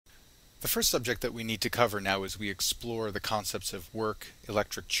The first subject that we need to cover now as we explore the concepts of work,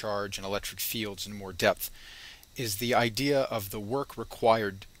 electric charge, and electric fields in more depth is the idea of the work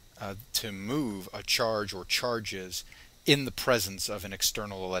required to move a charge or charges in the presence of an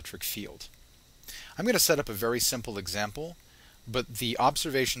external electric field. I'm going to set up a very simple example, but the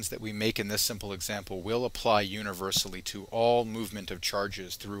observations that we make in this simple example will apply universally to all movement of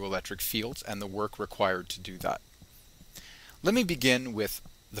charges through electric fields and the work required to do that. Let me begin with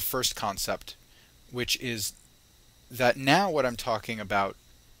the first concept, which is that now what I'm talking about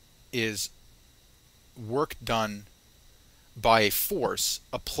is work done by a force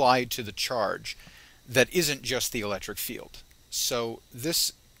applied to the charge that isn't just the electric field. So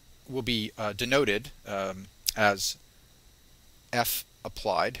this will be denoted as F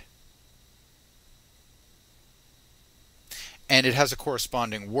applied, and it has a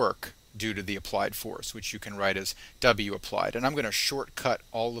corresponding work due to the applied force, which you can write as W applied. And I'm going to shortcut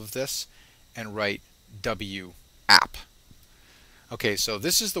all of this and write W app. Okay, so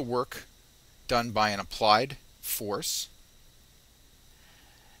this is the work done by an applied force,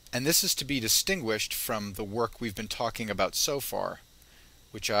 and this is to be distinguished from the work we've been talking about so far,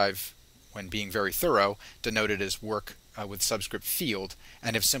 which I've, when being very thorough, denoted as work with subscript field,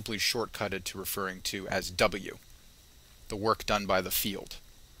 and have simply shortcutted to referring to as W, the work done by the field.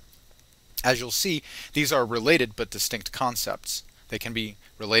 As you'll see, these are related but distinct concepts. They can be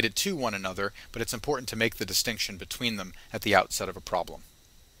related to one another, but it's important to make the distinction between them at the outset of a problem.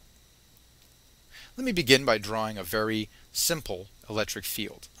 Let me begin by drawing a very simple electric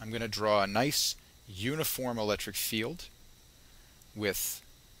field. I'm going to draw a nice uniform electric field with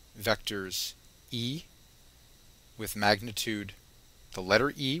vectors E, with magnitude the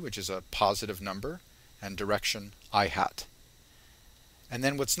letter E, which is a positive number, and direction I hat. And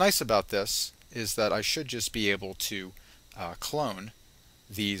then what's nice about this is that I should just be able to clone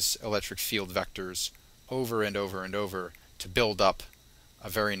these electric field vectors over and over and over to build up a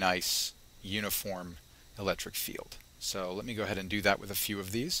very nice uniform electric field. So let me go ahead and do that with a few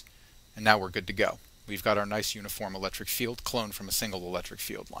of these, and now we're good to go. We've got our nice uniform electric field cloned from a single electric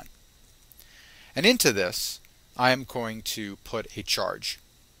field line. And into this, I am going to put a charge.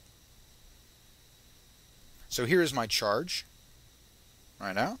 So here is my charge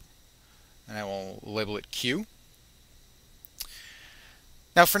right now, and I will label it Q.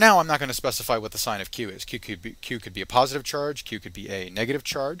 Now for now I'm not going to specify what the sign of Q is. Q could be a positive charge, Q could be a negative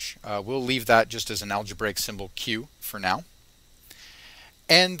charge. We'll leave that just as an algebraic symbol Q for now.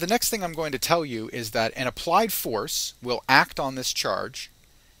 And the next thing I'm going to tell you is that an applied force will act on this charge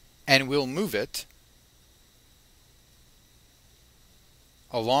and will move it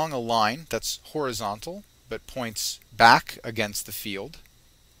along a line that's horizontal but points back against the field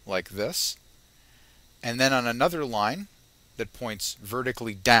like this, and then on another line that points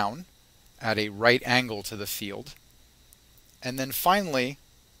vertically down at a right angle to the field, and then finally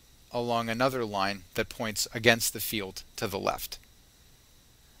along another line that points against the field to the left.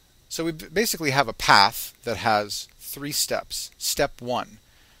 So we basically have a path that has 3 steps. Step 1,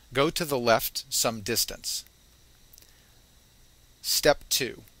 go to the left some distance. Step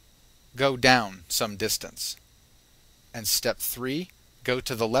 2, go down some distance. And step 3, go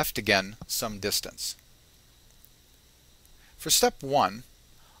to the left again some distance. For step 1,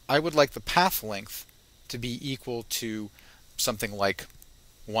 I would like the path length to be equal to something like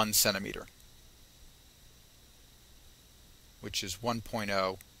 1 centimeter, which is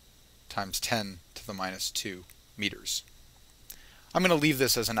 1.0 times 10 to the minus 2 meters. I'm going to leave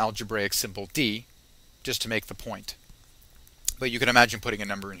this as an algebraic symbol D just to make the point. But you can imagine putting a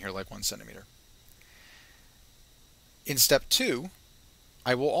number in here like 1 centimeter. In step 2,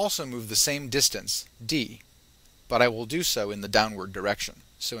 I will also move the same distance, D, but I will do so in the downward direction.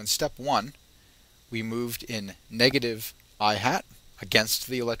 So in step 1, we moved in negative I hat against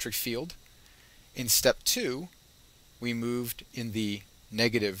the electric field. In step 2, we moved in the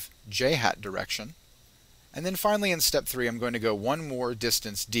negative J hat direction. And then finally in step 3, I'm going to go one more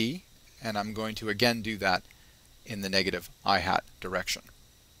distance D, and I'm going to again do that in the negative I hat direction.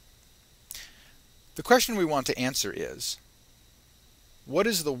 The question we want to answer is, what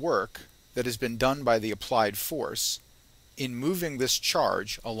is the work that has been done by the applied force in moving this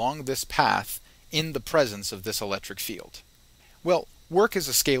charge along this path in the presence of this electric field? Well, work is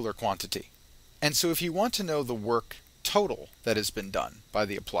a scalar quantity, and so if you want to know the work total that has been done by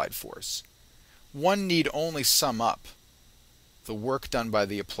the applied force, one need only sum up the work done by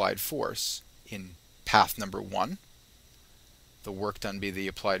the applied force in path number 1, the work done by the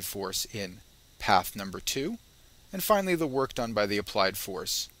applied force in path number 2, and finally the work done by the applied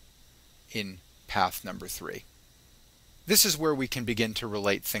force in path number 3. This is where we can begin to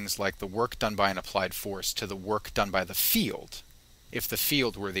relate things like the work done by an applied force to the work done by the field, if the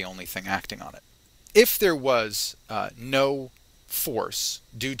field were the only thing acting on it. If there was no force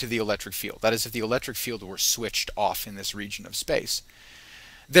due to the electric field, that is, if the electric field were switched off in this region of space,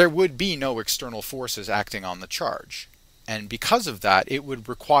 there would be no external forces acting on the charge. And because of that, it would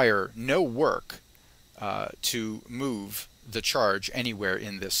require no work to move the charge anywhere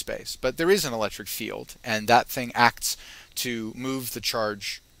in this space. But there is an electric field, and that thing acts to move the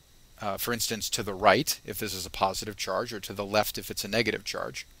charge, for instance, to the right, if this is a positive charge, or to the left if it's a negative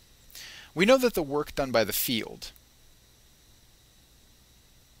charge. We know that the work done by the field,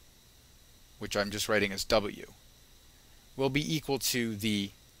 which I'm just writing as W, will be equal to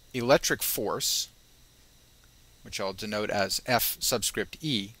the electric force, which I'll denote as F subscript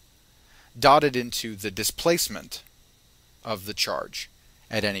E, dotted into the displacement of the charge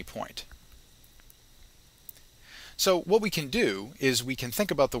at any point. So what we can do is we can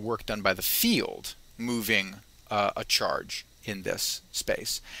think about the work done by the field moving a charge in this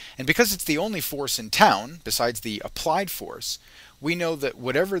space. And because it's the only force in town, besides the applied force, we know that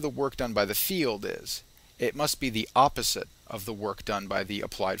whatever the work done by the field is, it must be the opposite of the work done by the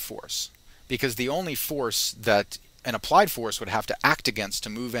applied force. Because the only force that an applied force would have to act against to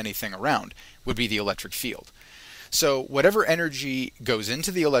move anything around would be the electric field. So whatever energy goes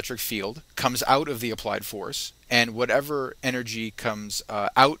into the electric field comes out of the applied force, and whatever energy comes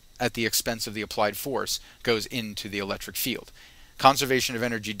out at the expense of the applied force goes into the electric field. Conservation of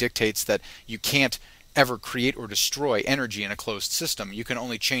energy dictates that you can't ever create or destroy energy in a closed system. You can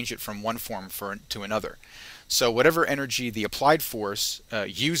only change it from one form to another. So whatever energy the applied force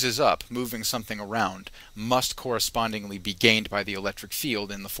uses up moving something around must correspondingly be gained by the electric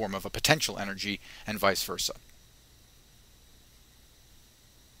field in the form of a potential energy, and vice versa.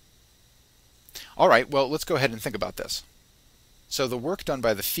 Alright, well, let's go ahead and think about this. So the work done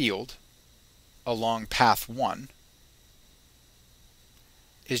by the field along path 1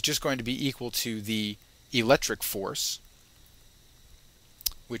 is just going to be equal to the electric force,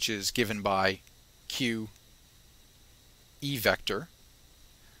 which is given by Q E vector,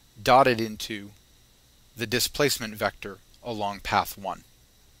 dotted into the displacement vector along path 1.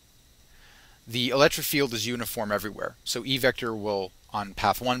 The electric field is uniform everywhere, so E vector will, on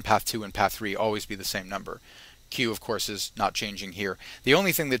path 1, path 2, and path 3, always be the same number. Q, of course, is not changing here. The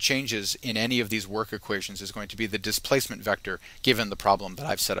only thing that changes in any of these work equations is going to be the displacement vector, given the problem that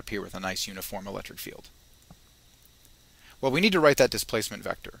I've set up here with a nice uniform electric field. Well, we need to write that displacement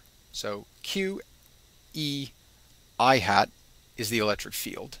vector. So Q, E, I hat is the electric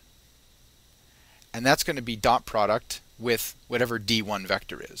field. And that's going to be dot product with whatever D1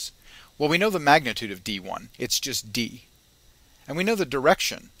 vector is. Well, we know the magnitude of D1. It's just D. And we know the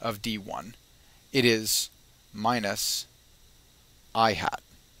direction of D1. It is minus I hat.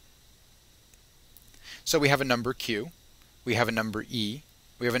 So we have a number Q, we have a number E,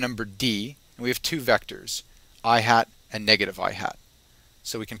 we have a number D, and we have two vectors, I hat and negative I hat.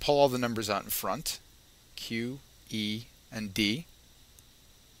 So we can pull all the numbers out in front, Q, E, and D.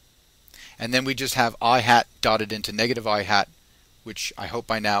 And then we just have I hat dotted into negative I hat, which I hope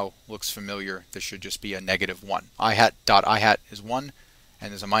by now looks familiar. This should just be a negative 1. I hat dot I hat is 1,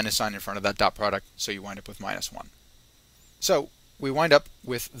 and there's a minus sign in front of that dot product, so you wind up with minus 1. So we wind up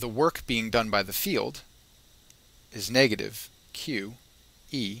with the work being done by the field is negative Q,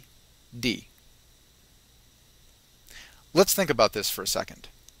 E, D. Let's think about this for a second.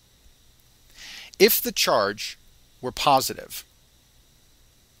 If the charge were positive,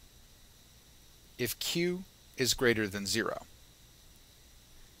 if Q is greater than 0,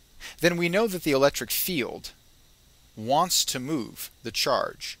 then we know that the electric field wants to move the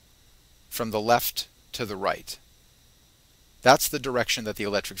charge from the left to the right. That's the direction that the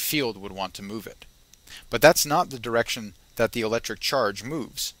electric field would want to move it. But that's not the direction that the electric charge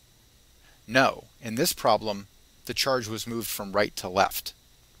moves. No, in this problem, the charge was moved from right to left.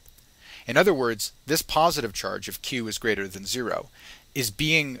 In other words, this positive charge, if Q is greater than 0, is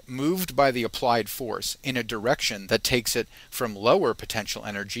being moved by the applied force in a direction that takes it from lower potential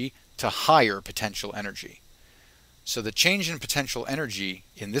energy to higher potential energy. So the change in potential energy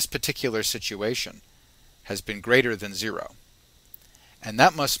in this particular situation has been greater than 0. And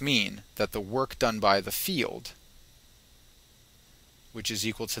that must mean that the work done by the field, which is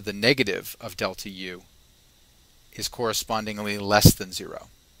equal to the negative of delta U, is correspondingly less than 0.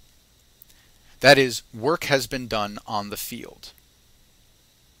 That is, work has been done on the field.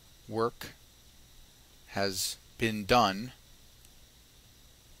 Work has been done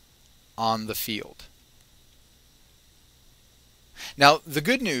on the field. Now, the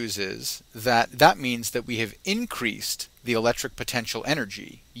good news is that that means that we have increased the electric potential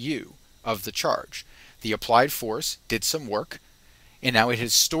energy, U, of the charge. The applied force did some work, and now it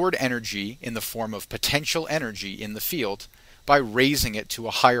has stored energy in the form of potential energy in the field by raising it to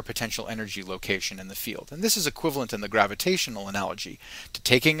a higher potential energy location in the field. And this is equivalent in the gravitational analogy to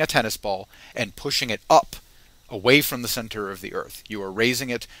taking a tennis ball and pushing it up away from the center of the Earth. You are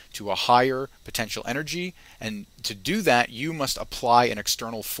raising it to a higher potential energy, and to do that you must apply an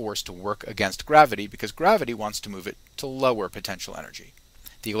external force to work against gravity, because gravity wants to move it to lower potential energy.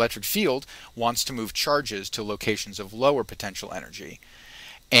 The electric field wants to move charges to locations of lower potential energy,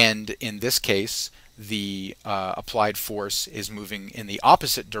 and in this case the applied force is moving in the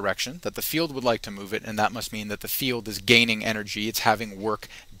opposite direction that the field would like to move it, and that must mean that the field is gaining energy. It's having work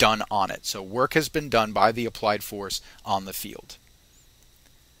done on it. So work has been done by the applied force on the field.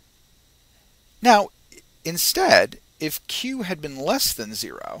 Now, instead, if Q had been less than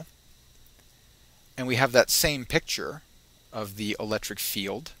 0, and we have that same picture of the electric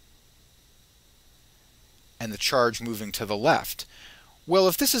field and the charge moving to the left, well,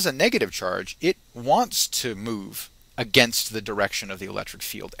 if this is a negative charge, it wants to move against the direction of the electric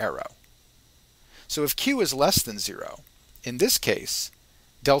field arrow. So if Q is less than 0, in this case,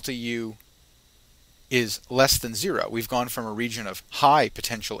 delta U is less than 0. We've gone from a region of high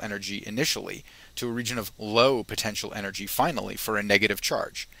potential energy initially to a region of low potential energy finally for a negative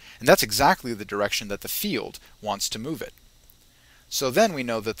charge. And that's exactly the direction that the field wants to move it. So then we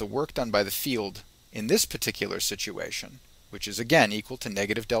know that the work done by the field in this particular situation, which is again equal to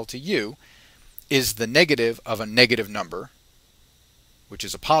negative delta U, is the negative of a negative number, which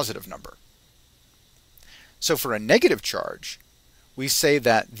is a positive number. So for a negative charge, we say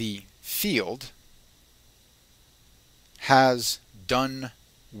that the field has done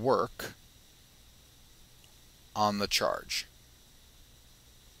work on the charge.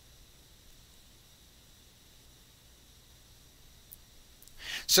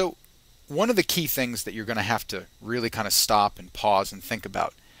 So one of the key things that you're going to have to really kind of stop and pause and think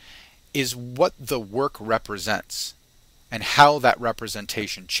about is what the work represents and how that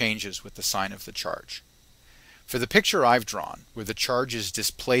representation changes with the sign of the charge. For the picture I've drawn, where the charge is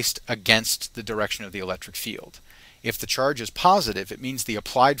displaced against the direction of the electric field, if the charge is positive, it means the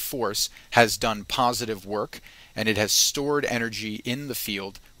applied force has done positive work and it has stored energy in the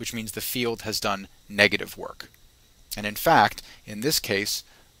field, which means the field has done negative work. And in fact, in this case,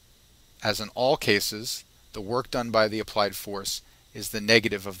 as in all cases, the work done by the applied force is the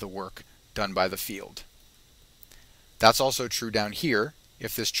negative of the work done by the field. That's also true down here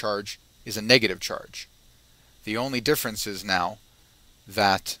if this charge is a negative charge. The only difference is now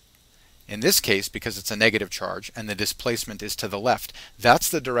that in this case, because it's a negative charge and the displacement is to the left, that's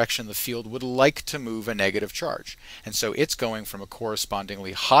the direction the field would like to move a negative charge. And so it's going from a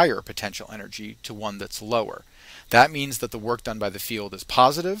correspondingly higher potential energy to one that's lower. That means that the work done by the field is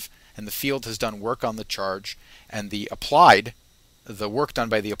positive, and the field has done work on the charge, and the work done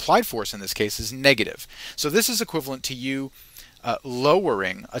by the applied force in this case is negative. So this is equivalent to you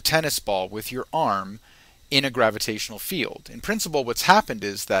lowering a tennis ball with your arm in a gravitational field. In principle, what's happened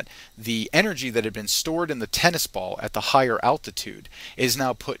is that the energy that had been stored in the tennis ball at the higher altitude is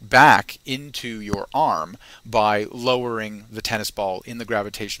now put back into your arm by lowering the tennis ball in the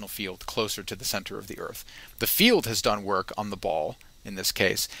gravitational field closer to the center of the Earth. The field has done work on the ball in this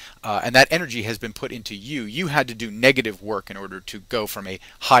case, and that energy has been put into you. You had to do negative work in order to go from a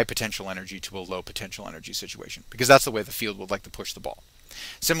high potential energy to a low potential energy situation, because that's the way the field would like to push the ball.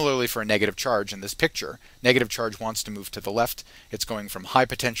 Similarly, for a negative charge in this picture, negative charge wants to move to the left. It's going from high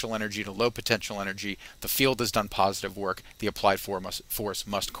potential energy to low potential energy. The field has done positive work. The applied force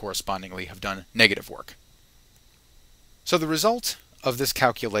must correspondingly have done negative work. So the result of this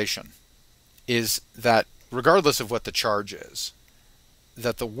calculation is that regardless of what the charge is,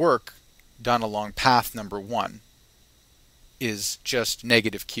 that the work done along path number 1 is just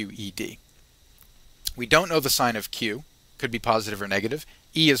negative QED. We don't know the sign of Q. Could be positive or negative.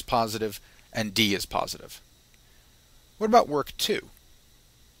 E is positive and D is positive. What about work 2?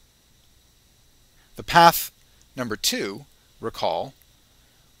 The path number 2, recall,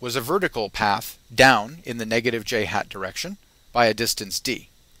 was a vertical path down in the negative j hat direction by a distance d.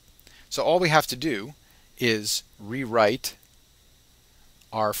 So all we have to do is rewrite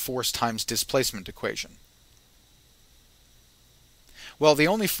our force times displacement equation. Well, the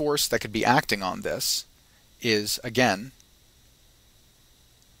only force that could be acting on this is, again,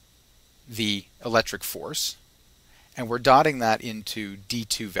 the electric force, and we're dotting that into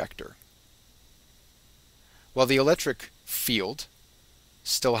d2 vector. Well, the electric field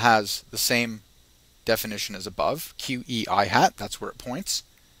still has the same definition is above, QE I hat, that's where it points,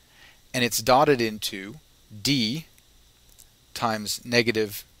 and it's dotted into D times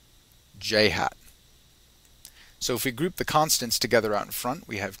negative J hat. So if we group the constants together out in front,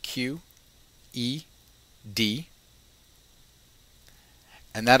 we have Q, E, D,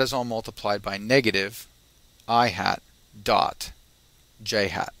 and that is all multiplied by negative I hat dot J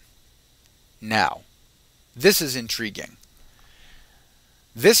hat. Now, this is intriguing.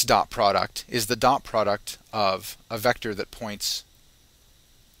 This dot product is the dot product of a vector that points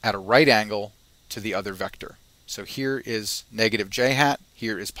at a right angle to the other vector. So here is negative J hat,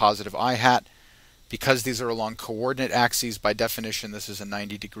 here is positive I hat. Because these are along coordinate axes, by definition this is a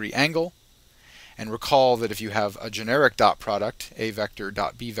 90-degree angle. And recall that if you have a generic dot product, A vector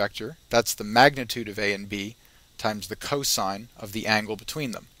dot B vector, that's the magnitude of A and B times the cosine of the angle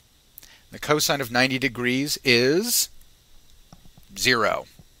between them. The cosine of 90 degrees is 0.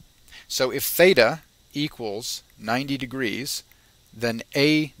 So if theta equals 90 degrees, then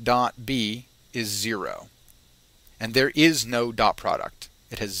A dot B is 0. And there is no dot product.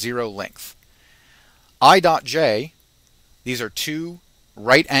 It has 0 length. I dot J, these are two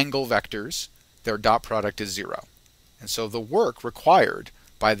right angle vectors. Their dot product is 0. And so the work required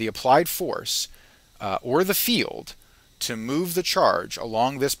by the applied force or the field to move the charge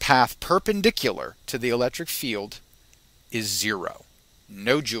along this path perpendicular to the electric field is 0.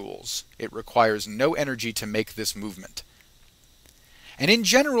 No joules. It requires no energy to make this movement. And in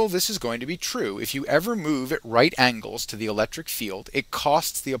general, this is going to be true. If you ever move at right angles to the electric field, it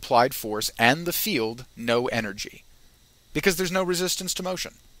costs the applied force and the field no energy, because there's no resistance to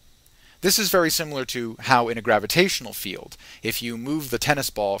motion. This is very similar to how in a gravitational field, if you move the tennis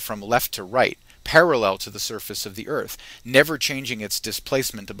ball from left to right, parallel to the surface of the Earth, never changing its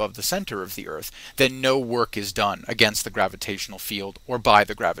displacement above the center of the Earth, then no work is done against the gravitational field or by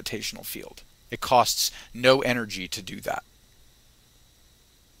the gravitational field. It costs no energy to do that.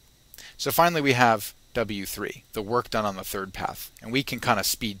 So finally we have W3, the work done on the third path, and we can kind of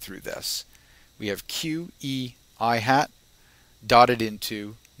speed through this. We have QE I hat dotted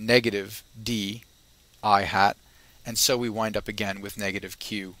into negative D I hat, and so we wind up again with negative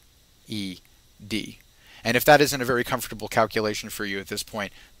Q E D. And if that isn't a very comfortable calculation for you at this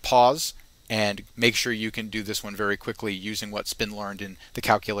point, pause and make sure you can do this one very quickly using what's been learned in the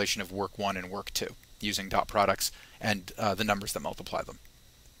calculation of work 1 and work 2, using dot products and the numbers that multiply them.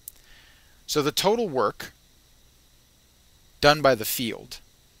 So the total work done by the field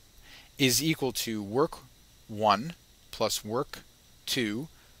is equal to work 1 plus work 2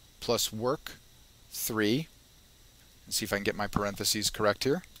 plus work 3. Let's see if I can get my parentheses correct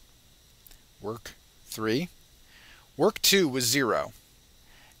here. Work 3. Work 2 was 0.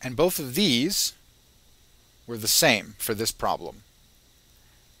 And both of these were the same for this problem.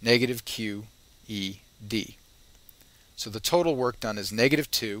 Negative Q E D. So the total work done is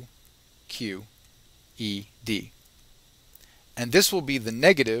negative 2 Q E D. And this will be the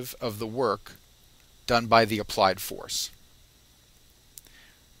negative of the work done by the applied force.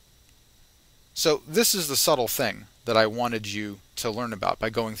 So this is the subtle thing that I wanted you to learn about by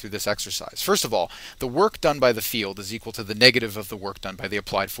going through this exercise. First of all, the work done by the field is equal to the negative of the work done by the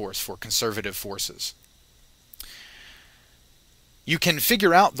applied force for conservative forces. You can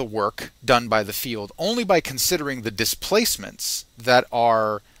figure out the work done by the field only by considering the displacements that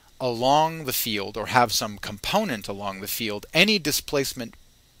are along the field or have some component along the field. Any displacement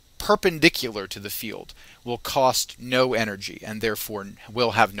perpendicular to the field will cost no energy and therefore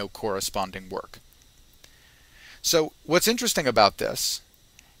will have no corresponding work. So what's interesting about this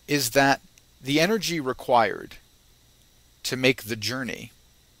is that the energy required to make the journey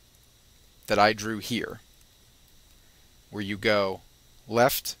that I drew here, where you go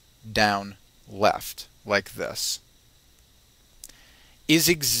left, down, left, like this, is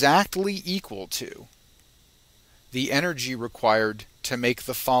exactly equal to the energy required to make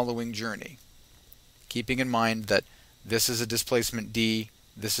the following journey. Keeping in mind that this is a displacement d,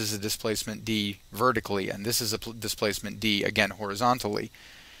 this is a displacement d vertically, and this is a displacement d, again, horizontally.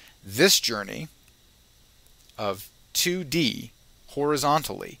 This journey of 2d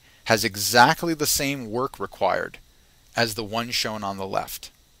horizontally has exactly the same work required as the one shown on the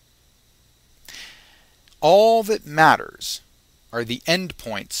left. All that matters are the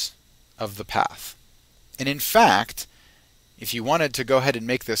endpoints of the path. And in fact, if you wanted to go ahead and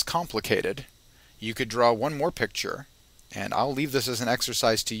make this complicated, you could draw one more picture, and I'll leave this as an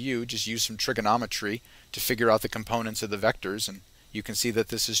exercise to you. Just use some trigonometry to figure out the components of the vectors, and you can see that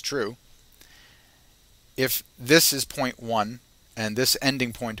this is true. If this is point 1, and this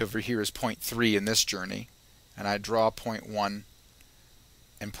ending point over here is point 3 in this journey, and I draw point 1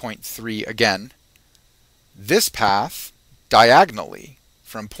 and point 3 again, This path diagonally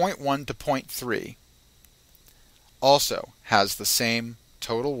from point 1 to point 3 also has the same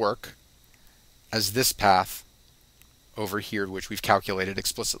total work as this path over here, which we've calculated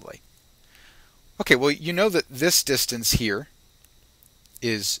explicitly. Okay, well, you know that this distance here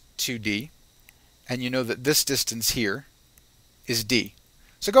is 2d, and you know that this distance here is d.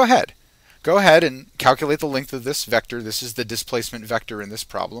 So go ahead. Go ahead and calculate the length of this vector. This is the displacement vector in this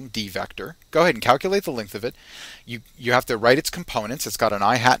problem, d vector. Go ahead and calculate the length of it. You have to write its components. It's got an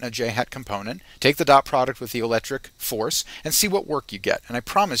I hat and a j hat component. Take the dot product with the electric force and see what work you get. And I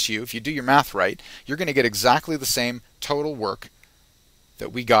promise you, if you do your math right, you're going to get exactly the same total work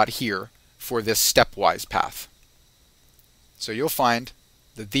that we got here for this stepwise path. So you'll find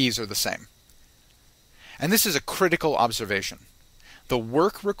that these are the same. And this is a critical observation. The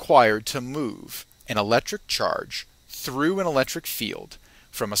work required to move an electric charge through an electric field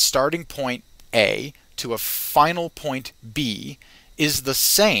from a starting point A to a final point B is the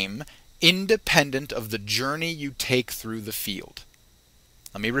same independent of the journey you take through the field.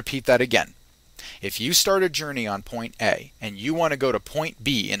 Let me repeat that again. If you start a journey on point A and you want to go to point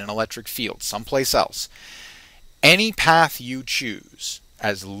B in an electric field someplace else, any path you choose,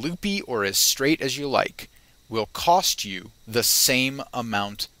 as loopy or as straight as you like, will cost you the same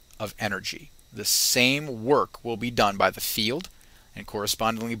amount of energy. The same work will be done by the field and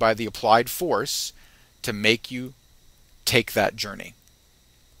correspondingly by the applied force to make you take that journey.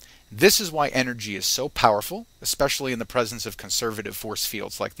 This is why energy is so powerful, especially in the presence of conservative force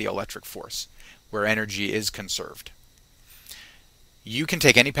fields like the electric force, where energy is conserved. You can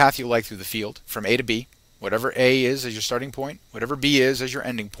take any path you like through the field from A to B, whatever A is as your starting point, whatever B is as your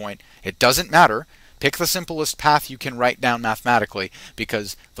ending point. It doesn't matter. Pick the simplest path you can write down mathematically,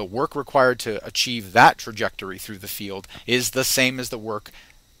 because the work required to achieve that trajectory through the field is the same as the work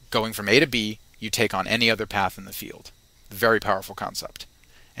going from A to B you take on any other path in the field. Very powerful concept.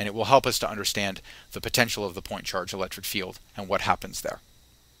 And it will help us to understand the potential of the point charge electric field and what happens there.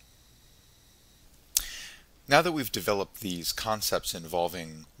 Now that we've developed these concepts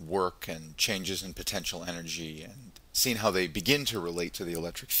involving work and changes in potential energy and seen how they begin to relate to the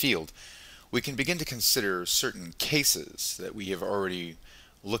electric field, we can begin to consider certain cases that we have already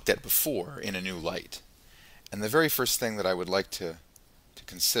looked at before in a new light. And the very first thing that I would like to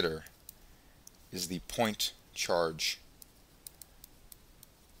consider is the point charge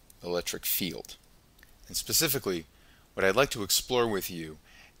electric field. And specifically, what I'd like to explore with you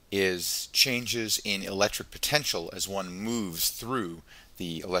is changes in electric potential as one moves through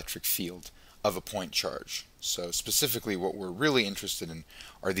the electric field of a point charge. So specifically what we're really interested in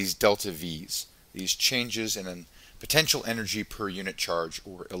are these delta V's, these changes in potential energy per unit charge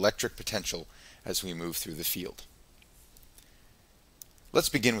or electric potential as we move through the field. Let's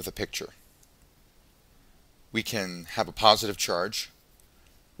begin with a picture. We can have a positive charge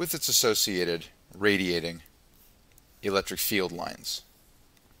with its associated radiating electric field lines.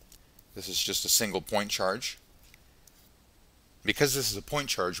 This is just a single point charge. Because this is a point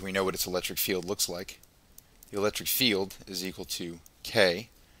charge, we know what its electric field looks like. The electric field is equal to K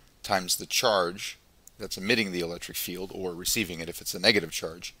times the charge that's emitting the electric field, or receiving it if it's a negative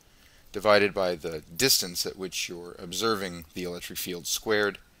charge, divided by the distance at which you're observing the electric field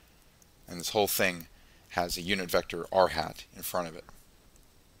squared, and this whole thing has a unit vector r hat in front of it.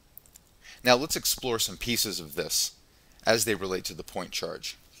 Now let's explore some pieces of this as they relate to the point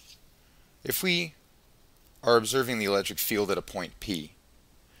charge. If we are observing the electric field at a point P,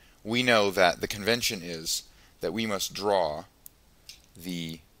 we know that the convention is that we must draw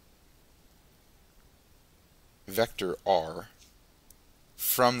the vector r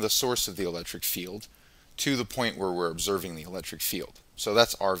from the source of the electric field to the point where we're observing the electric field. So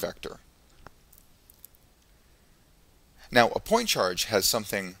that's our vector. Now a point charge has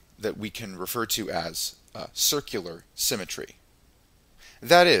something that we can refer to as circular symmetry.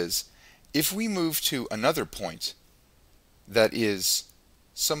 That is, if we move to another point that is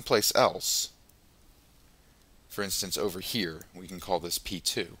someplace else, for instance over here, we can call this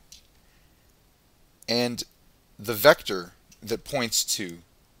P2, and the vector that points to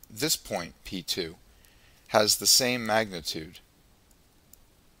this point P2 has the same magnitude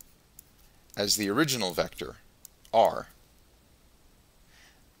as the original vector r,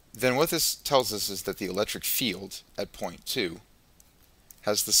 then what this tells us is that the electric field at point 2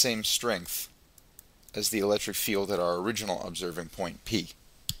 has the same strength as the electric field at our original observing point P.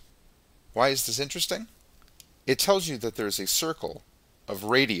 Why is this interesting? It tells you that there's a circle of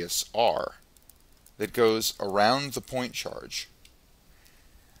radius r that goes around the point charge,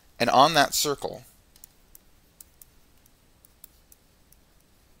 and on that circle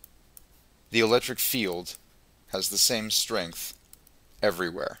the electric field has the same strength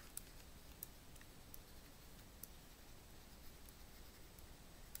everywhere.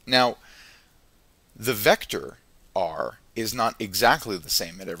 Now, the vector r is not exactly the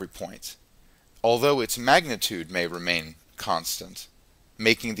same at every point, although its magnitude may remain constant,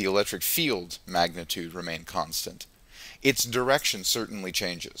 making the electric field magnitude remain constant. Its direction certainly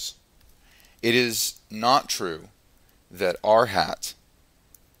changes. It is not true that r hat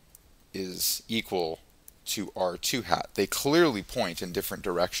is equal to r2 hat. They clearly point in different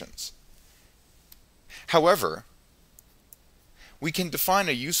directions. However, we can define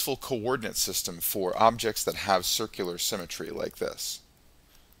a useful coordinate system for objects that have circular symmetry like this.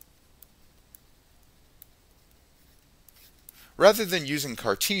 Rather than using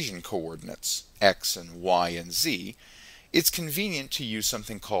Cartesian coordinates, x and y and z, it's convenient to use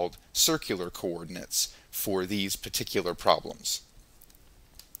something called circular coordinates for these particular problems.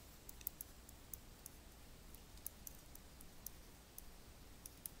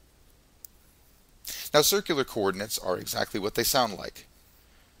 Now, circular coordinates are exactly what they sound like.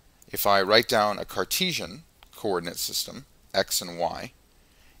 If I write down a Cartesian coordinate system, x and y,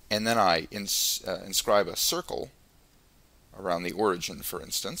 and then I inscribe a circle around the origin, for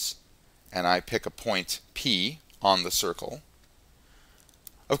instance, and I pick a point P on the circle.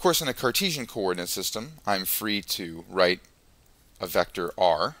 Of course, in a Cartesian coordinate system, I'm free to write a vector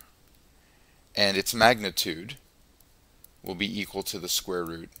r, and its magnitude will be equal to the square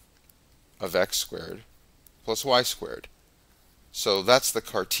root of x squared plus y squared. So that's the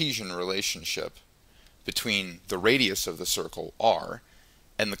Cartesian relationship between the radius of the circle r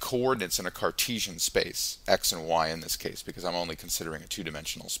and the coordinates in a Cartesian space, x and y in this case, because I'm only considering a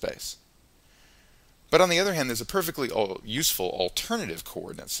two-dimensional space. But on the other hand, there's a perfectly useful alternative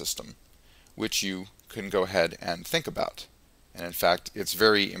coordinate system, which you can go ahead and think about. And in fact, it's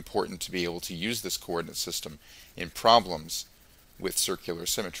very important to be able to use this coordinate system in problems with circular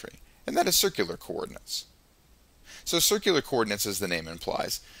symmetry, and that is circular coordinates. So circular coordinates, as the name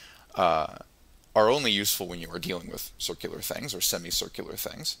implies, are only useful when you are dealing with circular things or semicircular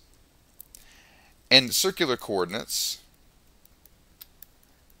things. And circular coordinates,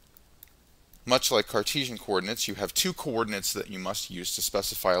 much like Cartesian coordinates, you have two coordinates that you must use to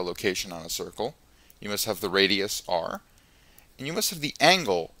specify a location on a circle. You must have the radius r, and you must have the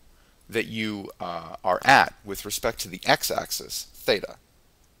angle that you are at with respect to the x-axis, theta.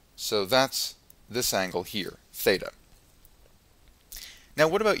 So that's this angle here, theta. Now,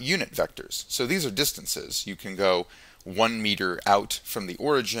 what about unit vectors? So these are distances. You can go 1 meter out from the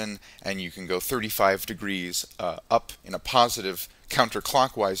origin, and you can go 35 degrees up in a positive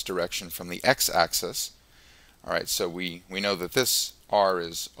counterclockwise direction from the x-axis. All right, so we know that this r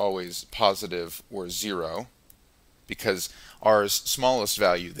is always positive or 0, because r's smallest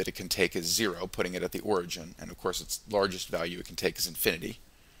value that it can take is 0, putting it at the origin, and of course its largest value it can take is infinity.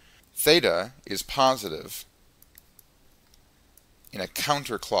 Theta is positive in a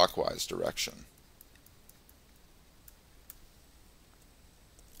counterclockwise direction.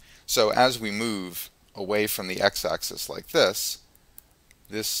 So as we move away from the x-axis like this,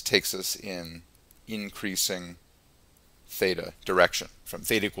 this takes us in increasing theta direction, from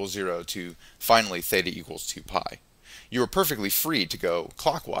theta equals 0 to finally theta equals 2 pi. You are perfectly free to go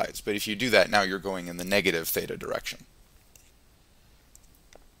clockwise, but if you do that, now you're going in the negative theta direction.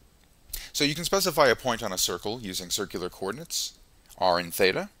 So you can specify a point on a circle using circular coordinates, r and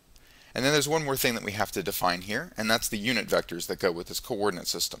theta. And then there's one more thing that we have to define here, and that's the unit vectors that go with this coordinate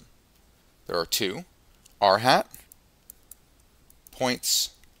system. There are two. R hat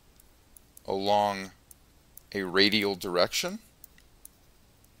points along a radial direction,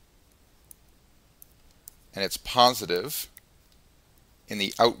 and it's positive in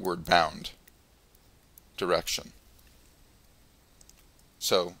the outward bound direction.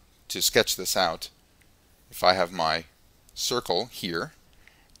 So to sketch this out, if I have my circle here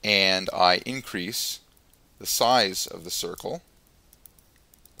and I increase the size of the circle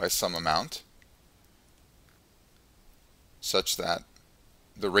by some amount such that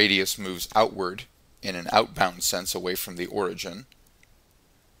the radius moves outward in an outbound sense away from the origin.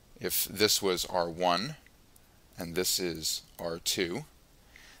 If this was r1 and this is r2,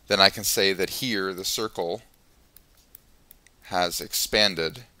 then I can say that here the circle has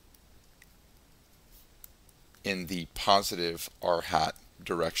expanded in the positive r hat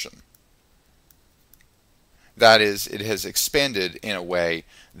direction. That is, it has expanded in a way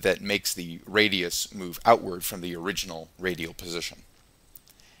that makes the radius move outward from the original radial position.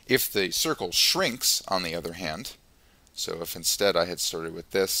 If the circle shrinks, on the other hand, so if instead I had started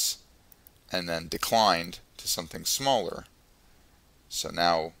with this and then declined to something smaller, so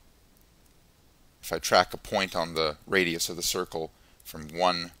now if I track a point on the radius of the circle from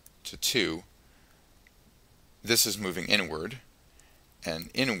 1 to 2, this is moving inward, and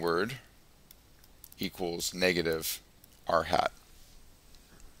inward equals negative r hat.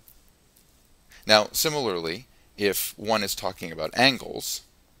 Now, similarly, if one is talking about angles,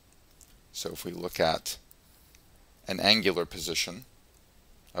 so if we look at an angular position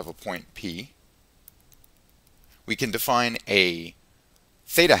of a point P, we can define a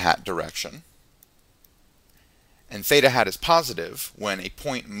theta hat direction, and theta hat is positive when a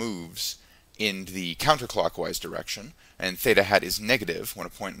point moves in the counterclockwise direction, and theta hat is negative when a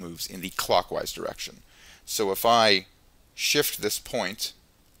point moves in the clockwise direction. So if I shift this point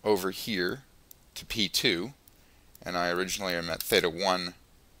over here to P2, and I originally am at theta 1,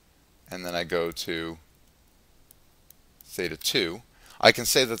 and then I go to theta 2, I can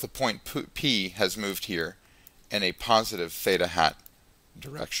say that the point P has moved here in a positive theta hat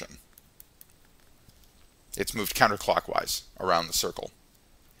direction. It's moved counterclockwise around the circle.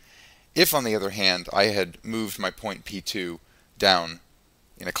 If, on the other hand, I had moved my point P2 down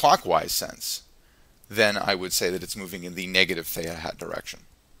in a clockwise sense, then I would say that it's moving in the negative theta hat direction.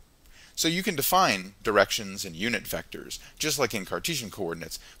 So you can define directions and unit vectors, just like in Cartesian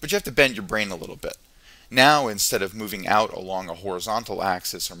coordinates, but you have to bend your brain a little bit. Now, instead of moving out along a horizontal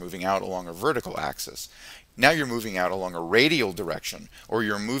axis or moving out along a vertical axis, now you're moving out along a radial direction, or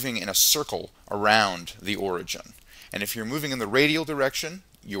you're moving in a circle around the origin. And if you're moving in the radial direction,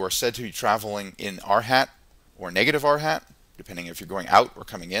 you are said to be traveling in r hat or negative r hat, depending if you're going out or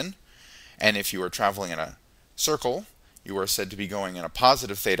coming in. And if you are traveling in a circle, you are said to be going in a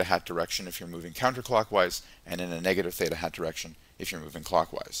positive theta hat direction if you're moving counterclockwise, and in a negative theta hat direction if you're moving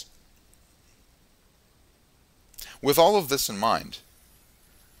clockwise. With all of this in mind,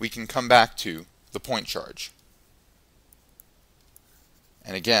 we can come back to the point charge.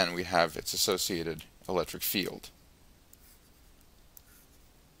 And again, we have its associated electric field.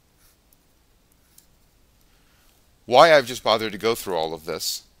 Why I've just bothered to go through all of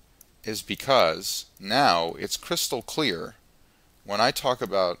this is because now it's crystal clear when I talk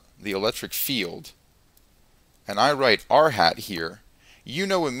about the electric field and I write r hat here, you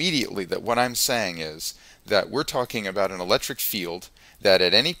know immediately that what I'm saying is that we're talking about an electric field that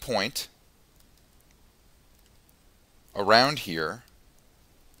at any point around here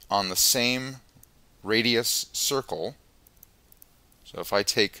on the same radius circle, so if I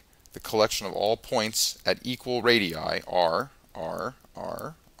take the collection of all points at equal radii, r, r, r,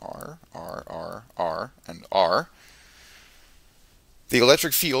 r, r, r, r, and r, the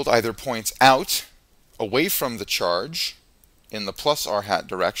electric field either points out away from the charge in the plus r hat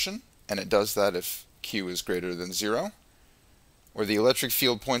direction, and it does that if q is greater than 0, or the electric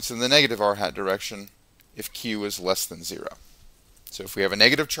field points in the negative r hat direction if q is less than 0. So if we have a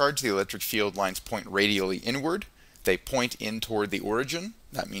negative charge, the electric field lines point radially inward. They point in toward the origin.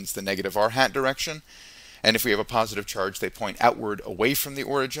 That means the negative r hat direction. And if we have a positive charge, they point outward away from the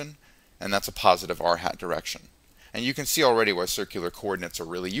origin, and that's a positive r hat direction. And you can see already why circular coordinates are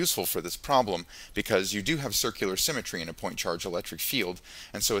really useful for this problem, because you do have circular symmetry in a point charge electric field,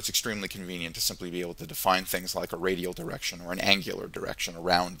 and so it's extremely convenient to simply be able to define things like a radial direction or an angular direction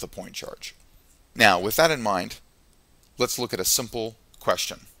around the point charge. Now, with that in mind, let's look at a simple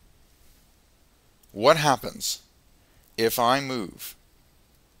question. What happens if I move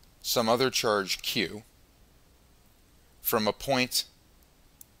some other charge q from a point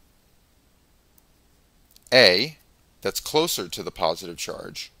A that's closer to the positive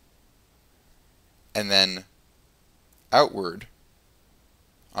charge and then outward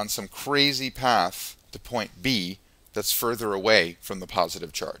on some crazy path to point B that's further away from the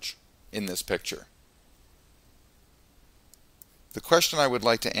positive charge in this picture? The question I would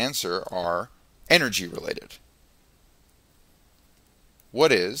like to answer are energy related.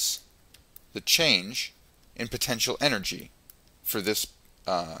 What is the change in potential energy for this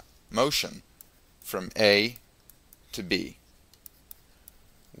motion from A to B?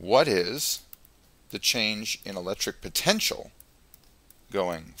 What is the change in electric potential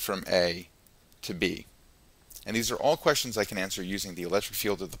going from A to B? And these are all questions I can answer using the electric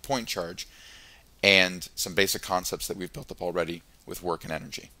field of the point charge and some basic concepts that we've built up already with work and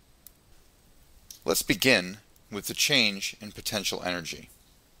energy. Let's begin with the change in potential energy.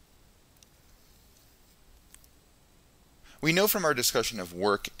 We know from our discussion of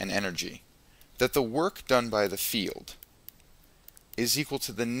work and energy that the work done by the field is equal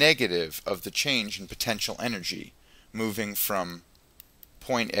to the negative of the change in potential energy moving from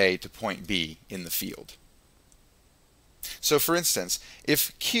point A to point B in the field. So for instance,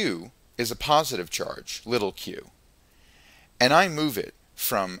 if Q is a positive charge, little q, and I move it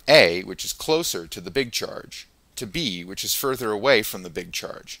from A, which is closer to the big charge, to B, which is further away from the big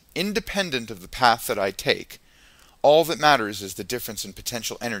charge, independent of the path that I take. All that matters is the difference in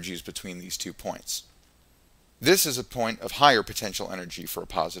potential energies between these 2 points. This is a point of higher potential energy for a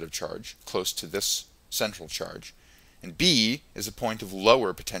positive charge, close to this central charge, and B is a point of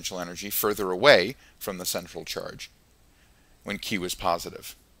lower potential energy further away from the central charge when Q is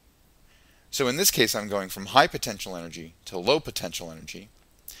positive. So in this case I'm going from high potential energy to low potential energy,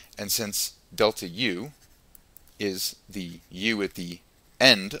 and since delta U is the U at the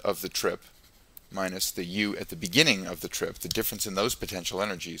end of the trip minus the U at the beginning of the trip, the difference in those potential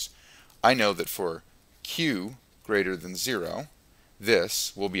energies, I know that for Q greater than 0,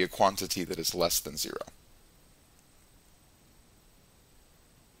 this will be a quantity that is less than 0.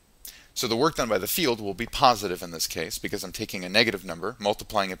 So the work done by the field will be positive in this case because I'm taking a negative number,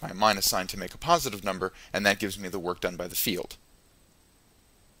 multiplying it by a minus sign to make a positive number, and that gives me the work done by the field.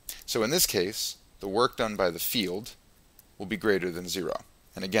 So in this case, the work done by the field will be greater than 0.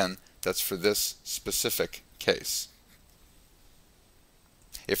 And again, that's for this specific case.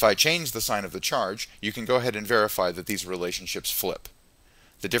 If I change the sign of the charge, you can go ahead and verify that these relationships flip.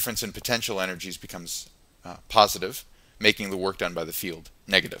 The difference in potential energies becomes positive, making the work done by the field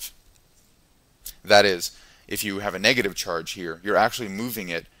negative. That is, if you have a negative charge here, you're actually moving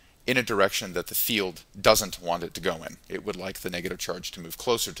it in a direction that the field doesn't want it to go in. It would like the negative charge to move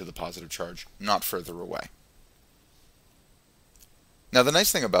closer to the positive charge, not further away. Now the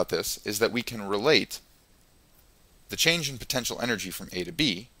nice thing about this is that we can relate the change in potential energy from A to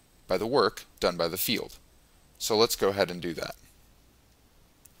B by the work done by the field. So let's go ahead and do that.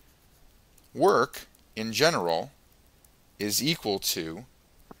 Work, in general, is equal to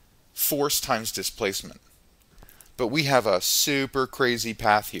force times displacement. But we have a super crazy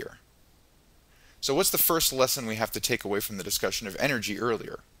path here. So what's the first lesson we have to take away from the discussion of energy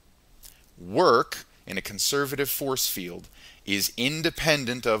earlier? Work in a conservative force field is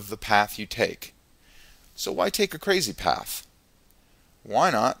independent of the path you take. So why take a crazy path? Why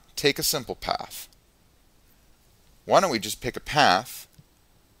not take a simple path? Why don't we just pick a path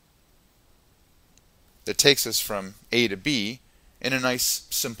that takes us from A to B in a nice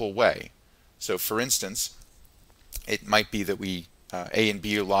simple way? So for instance, it might be that A and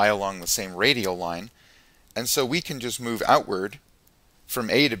B lie along the same radial line, and so we can just move outward from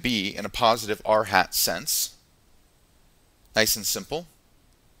A to B in a positive r hat sense. Nice and simple.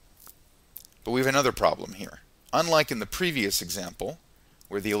 But we have another problem here. Unlike in the previous example,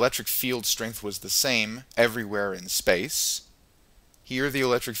 where the electric field strength was the same everywhere in space, here the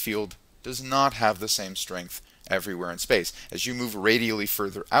electric field does not have the same strength everywhere in space. As you move radially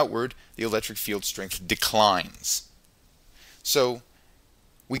further outward, the electric field strength declines. So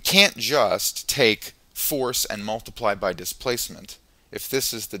we can't just take force and multiply by displacement. If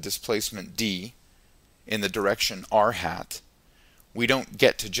this is the displacement d in the direction r hat, we don't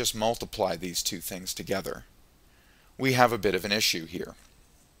get to just multiply these two things together. We have a bit of an issue here.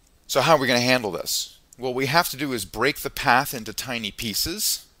 So how are we going to handle this? What we have to do is break the path into tiny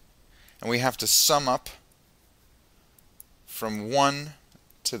pieces, and we have to sum up from 1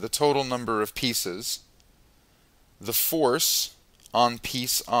 to the total number of pieces the force on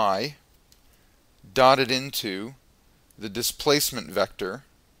piece I dotted into the displacement vector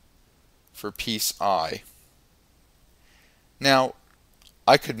for piece I. Now,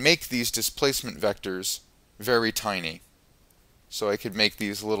 I could make these displacement vectors very tiny. So I could make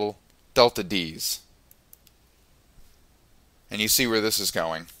these little delta d's. And you see where this is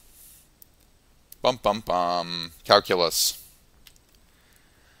going. Bum bum bum. Calculus.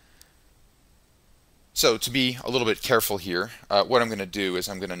 So to be a little bit careful here, what I'm going to do is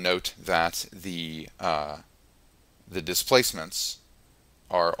I'm going to note that the displacements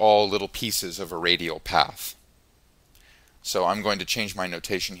are all little pieces of a radial path. So I'm going to change my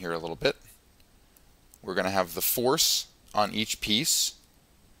notation here a little bit. We're going to have the force on each piece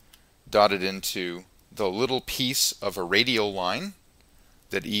dotted into the little piece of a radial line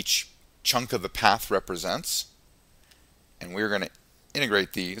that each chunk of the path represents. And we're going to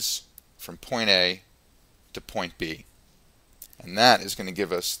integrate these from point A to point B. And that is going to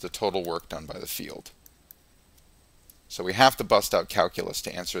give us the total work done by the field. So we have to bust out calculus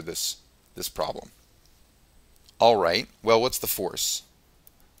to answer this problem. Alright, well, what's the force?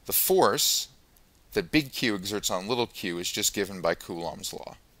 The force that big Q exerts on little q is just given by Coulomb's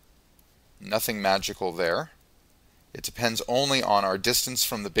law. Nothing magical there. It depends only on our distance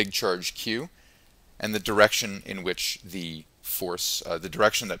from the big charge Q and the direction in which the force, the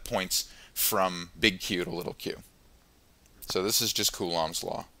direction that points from big Q to little q. So this is just Coulomb's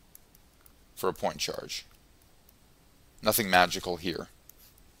law for a point charge. Nothing magical here.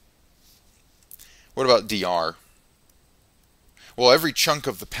 What about dr? Well, every chunk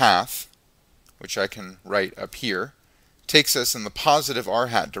of the path, which I can write up here, takes us in the positive r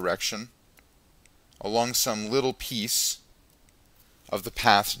hat direction along some little piece of the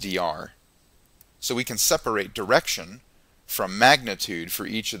path dr. So we can separate direction from magnitude for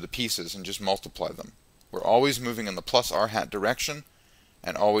each of the pieces and just multiply them. We're always moving in the plus r hat direction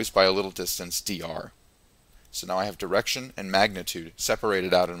and always by a little distance dr. So now I have direction and magnitude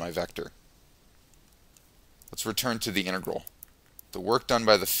separated out in my vector. Let's return to the integral. The work done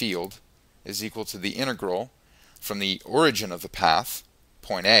by the field is equal to the integral from the origin of the path,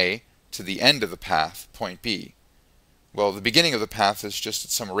 point A, to the end of the path, point B. Well, the beginning of the path is just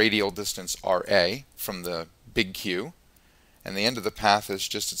at some radial distance RA from the big Q, and the end of the path is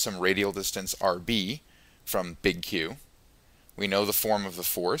just at some radial distance RB from big Q. We know the form of the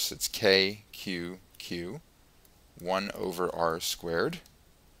force. It's KQQ, 1 over r squared,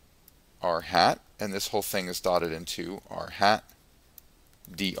 r hat, and this whole thing is dotted into r hat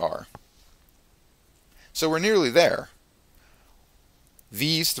dr. So we're nearly there.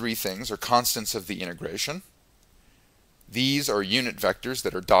 These three things are constants of the integration. These are unit vectors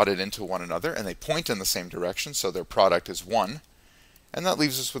that are dotted into one another, and they point in the same direction, so their product is 1. And that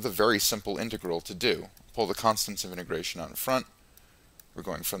leaves us with a very simple integral to do. Pull the constants of integration out in front. We're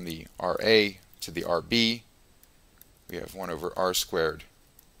going from the RA to the RB. We have 1 over r squared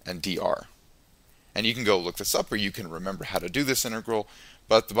and dr. And you can go look this up, or you can remember how to do this integral,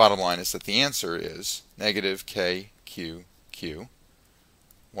 but the bottom line is that the answer is negative KQQ,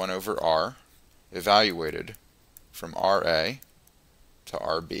 1 over r, evaluated from RA to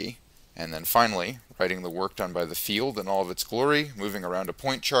RB, and then finally, writing the work done by the field in all of its glory, moving around a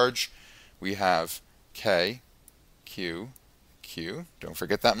point charge, we have KQQ, don't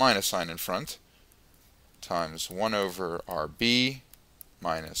forget that minus sign in front, times 1 over RB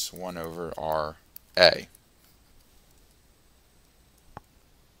minus 1 over RA.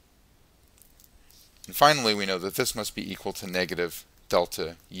 And finally, we know that this must be equal to negative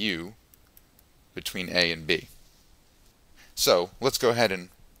delta U between A and B. So let's go ahead and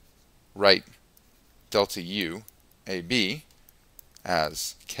write delta U AB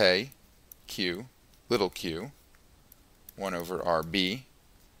as K Q little q 1 over RB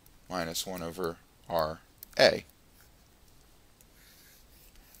minus 1 over RA.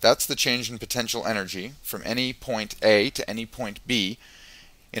 That's the change in potential energy from any point A to any point B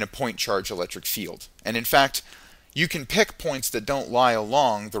in a point charge electric field. And in fact, you can pick points that don't lie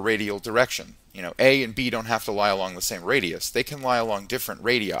along the radial direction. You know, A and B don't have to lie along the same radius. They can lie along different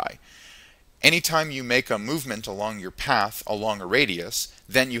radii. Anytime you make a movement along your path along a radius,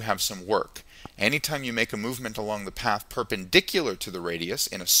 then you have some work. Anytime you make a movement along the path perpendicular to the radius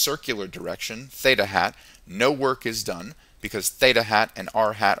in a circular direction, theta hat, no work is done because theta hat and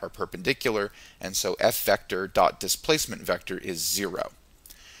r hat are perpendicular, and so f vector dot displacement vector is 0.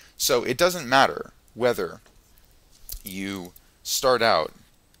 So it doesn't matter whether you start out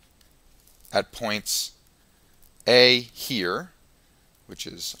at points A here, which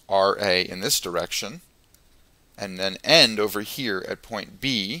is RA in this direction, and then end over here at point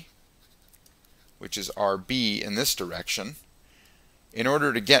B, which is RB in this direction. In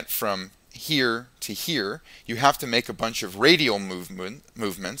order to get from here to here, you have to make a bunch of radial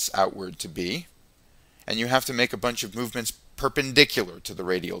movements outward to B, and you have to make a bunch of movements perpendicular to the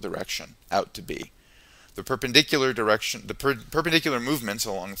radial direction out to B. The perpendicular movements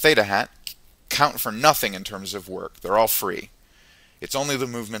along theta hat count for nothing in terms of work. They're all free. It's only the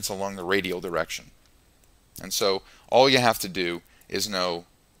movements along the radial direction. And so all you have to do is know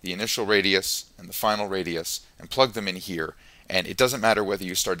the initial radius and the final radius and plug them in here. And it doesn't matter whether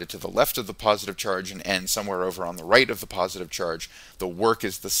you started to the left of the positive charge and end somewhere over on the right of the positive charge. The work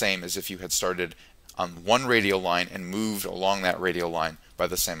is the same as if you had started on one radial line and moved along that radial line by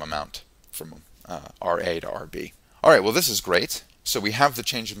the same amount from RA to RB. All right, well, this is great. So we have the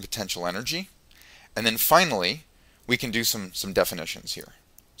change in potential energy. And then finally, we can do some definitions here.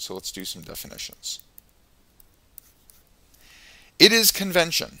 So let's do some definitions. It is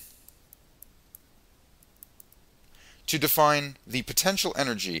convention to define the potential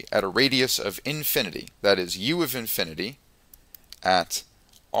energy at a radius of infinity, that is u of infinity, at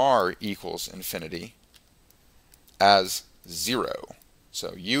r equals infinity, as 0.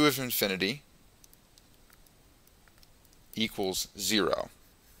 So u of infinity equals 0.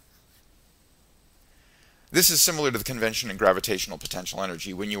 This is similar to the convention in gravitational potential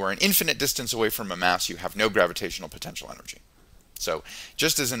energy. When you are an infinite distance away from a mass, you have no gravitational potential energy. So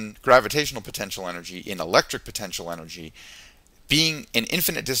just as in gravitational potential energy, in electric potential energy, being an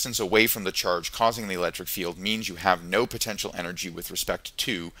infinite distance away from the charge causing the electric field means you have no potential energy with respect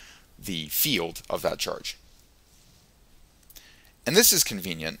to the field of that charge. And this is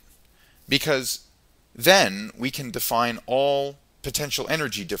convenient because then we can define all potential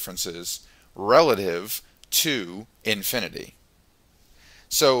energy differences relative to infinity.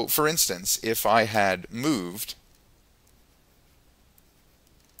 So, for instance, if I had moved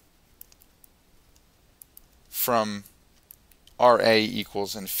from RA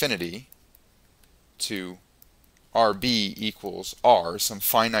equals infinity to RB equals R, some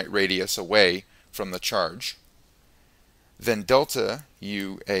finite radius away from the charge, then delta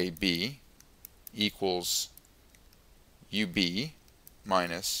UAB equals UB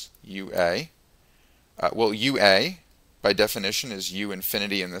minus UA. Well, UA by definition is U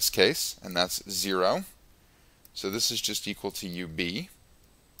infinity in this case, and that's 0. So this is just equal to UB.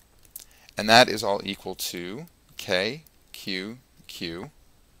 And that is all equal to K, Q, Q.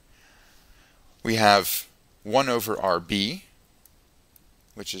 We have 1 over RB,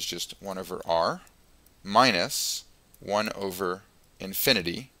 which is just 1 over R, minus 1 over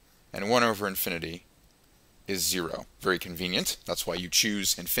infinity. And 1 over infinity is 0. Very convenient. That's why you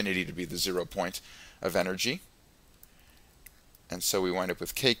choose infinity to be the 0 point of energy. And so we wind up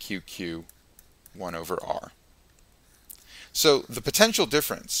with KQQ 1 over R. So the potential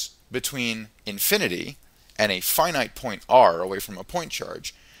difference between infinity and a finite point R away from a point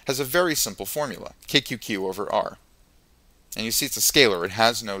charge has a very simple formula, KQQ over R. And you see it's a scalar. It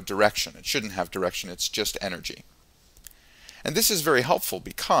has no direction. It shouldn't have direction. It's just energy. And this is very helpful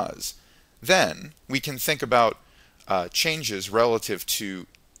because then we can think about changes relative to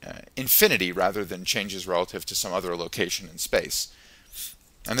infinity rather than changes relative to some other location in space.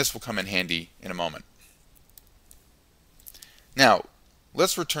 And this will come in handy in a moment. Now,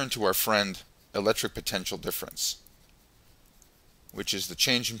 let's return to our friend electric potential difference, which is the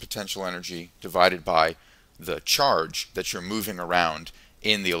change in potential energy divided by the charge that you're moving around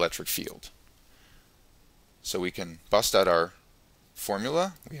in the electric field. So we can bust out our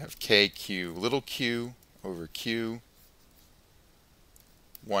formula. We have KQ little q over Q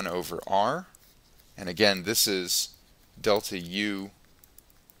 1 over R. And again, this is delta U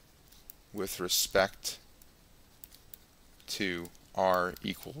with respect to R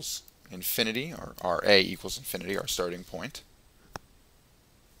equals infinity, or RA equals infinity, our starting point.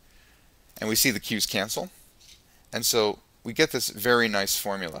 And we see the Q's cancel. And so we get this very nice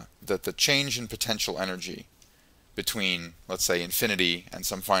formula that the change in potential energy between, let's say, infinity and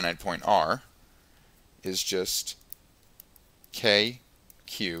some finite point R is just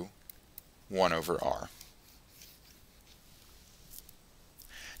KQ 1 over R.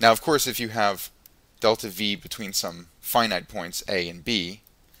 Now, of course, if you have delta V between some finite points A and B,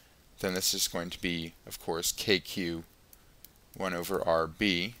 then this is going to be, of course, KQ 1 over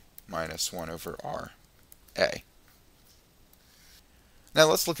RB minus 1 over RA. Now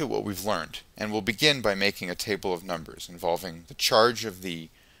let's look at what we've learned, and we'll begin by making a table of numbers involving the charge of the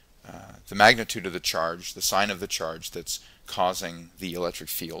magnitude of the charge, the sign of the charge that's causing the electric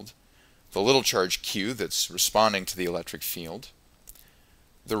field, the little charge q that's responding to the electric field,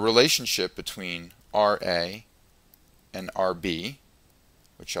 the relationship between RA and RB,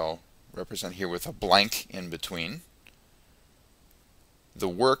 which I'll represent here with a blank in between, the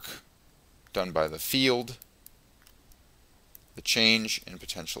work done by the field, the change in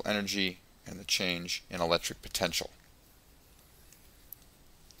potential energy, and the change in electric potential.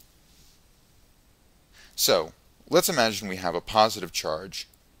 So, let's imagine we have a positive charge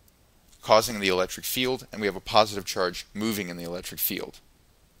causing the electric field, and we have a positive charge moving in the electric field.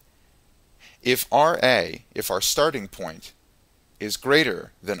 If our starting point is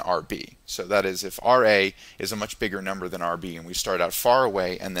greater than RB, so that is if RA is a much bigger number than RB and we start out far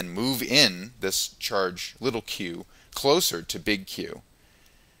away and then move in this charge little q closer to big Q,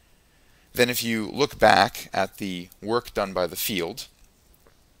 then if you look back at the work done by the field,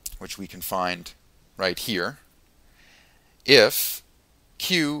 which we can find right here, if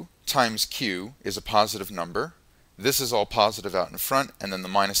Q times Q is a positive number, this is all positive out in front, and then the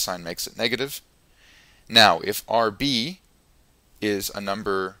minus sign makes it negative. Now, if RB is a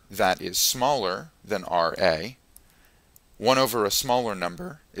number that is smaller than RA, 1 over a smaller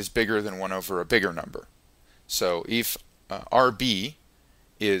number is bigger than 1 over a bigger number. So if RB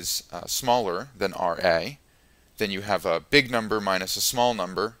is smaller than RA, then you have a big number minus a small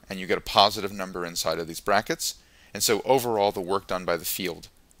number, and you get a positive number inside of these brackets. And so overall, the work done by the field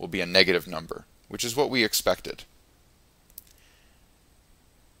will be a negative number, which is what we expected.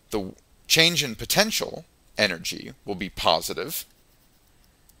 The change in potential energy will be positive,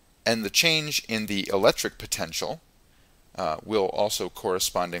 and the change in the electric potential will also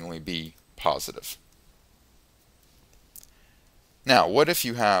correspondingly be positive. Now, what if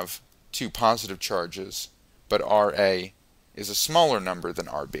you have two positive charges, but RA is a smaller number than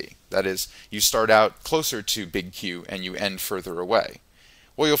RB. That is, you start out closer to big Q and you end further away.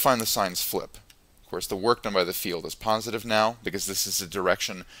 Well, you'll find the signs flip. Of course, the work done by the field is positive now, because this is the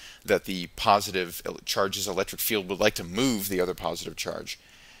direction that the positive charge's electric field would like to move the other positive charge.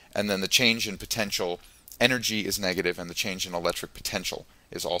 And then the change in potential energy is negative, and the change in electric potential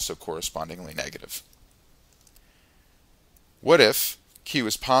is also correspondingly negative. What if Q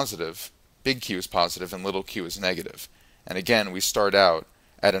is positive, big Q is positive, and little q is negative? And again, we start out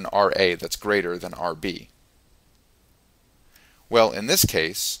at an RA that's greater than RB. Well, in this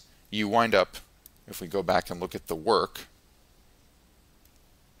case, you wind up, if we go back and look at the work,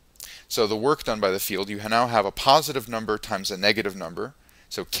 so the work done by the field, you now have a positive number times a negative number.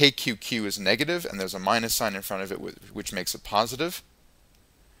 So KQQ is negative, and there's a minus sign in front of it, which makes it positive.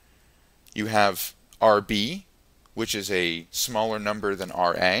 You have RB, which is a smaller number than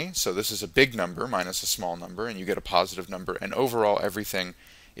RA. So this is a big number minus a small number, and you get a positive number. And overall, everything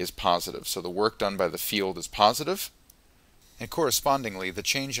is positive. So the work done by the field is positive. And correspondingly, the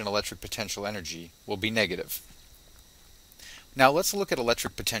change in electric potential energy will be negative. Now let's look at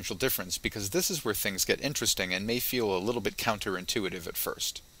electric potential difference, because this is where things get interesting and may feel a little bit counterintuitive at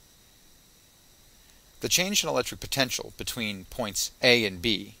first. The change in electric potential between points A and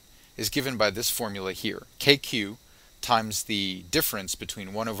B is given by this formula here, KQ times the difference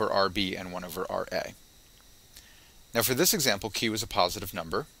between 1 over RB and 1 over RA. Now for this example, Q is a positive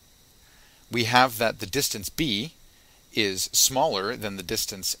number. We have that the distance B is smaller than the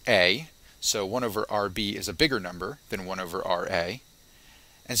distance A, so 1 over RB is a bigger number than 1 over RA.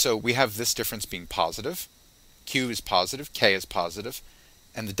 And so we have this difference being positive. Q is positive, K is positive,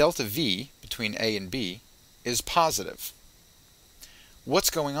 and the delta V between A and B is positive.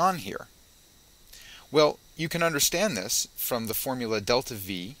 What's going on here? Well, you can understand this from the formula delta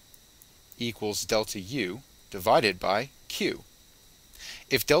V equals delta U divided by Q.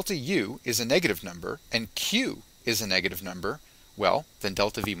 If delta U is a negative number and Q is a negative number, well, then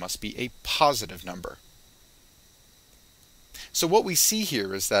delta V must be a positive number. So what we see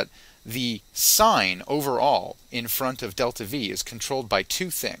here is that the sign overall in front of delta V is controlled by two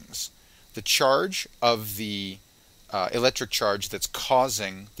things. The charge of the electric charge that's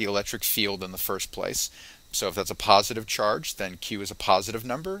causing the electric field in the first place. So if that's a positive charge, then Q is a positive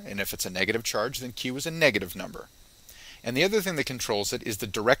number, and if it's a negative charge, then Q is a negative number. And the other thing that controls it is the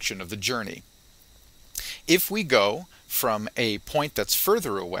direction of the journey. If we go from a point that's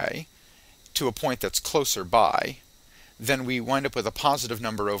further away to a point that's closer by, then we wind up with a positive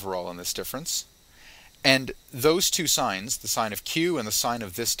number overall in this difference. And those two signs, the sign of Q and the sign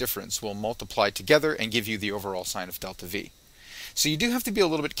of this difference, will multiply together and give you the overall sign of delta V. So you do have to be a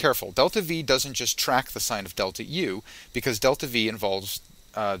little bit careful. Delta V doesn't just track the sign of delta U, because delta V involves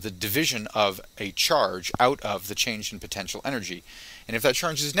the division of a charge out of the change in potential energy. And if that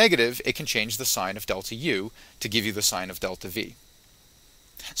charge is negative, it can change the sign of delta U to give you the sign of delta V.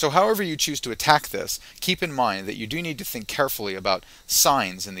 So however you choose to attack this, keep in mind that you do need to think carefully about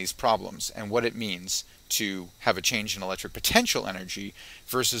signs in these problems and what it means to have a change in electric potential energy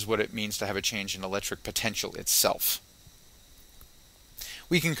versus what it means to have a change in electric potential itself.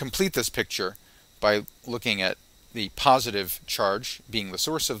 We can complete this picture by looking at the positive charge being the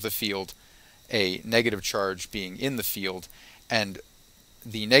source of the field, a negative charge being in the field, and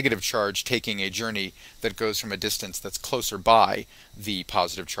the negative charge taking a journey that goes from a distance that's closer by the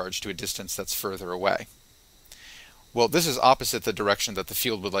positive charge to a distance that's further away. Well, this is opposite the direction that the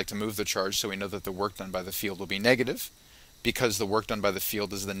field would like to move the charge, so we know that the work done by the field will be negative. Because the work done by the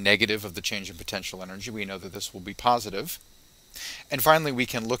field is the negative of the change in potential energy, we know that this will be positive. And finally, we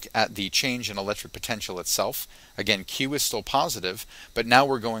can look at the change in electric potential itself. Again, Q is still positive, but now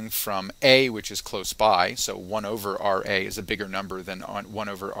we're going from A, which is close by, so 1 over RA is a bigger number than 1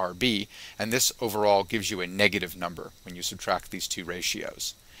 over RB, and this overall gives you a negative number when you subtract these two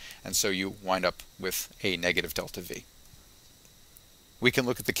ratios. And so you wind up with a negative delta V. We can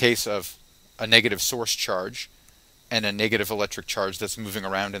look at the case of a negative source charge and a negative electric charge that's moving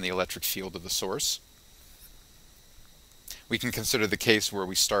around in the electric field of the source. We can consider the case where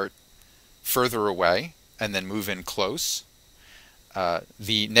we start further away and then move in close.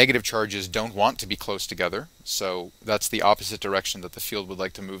 The negative charges don't want to be close together, so that's the opposite direction that the field would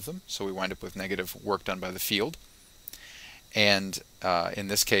like to move them, so we wind up with negative work done by the field. And in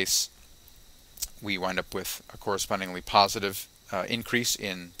this case, we wind up with a correspondingly positive increase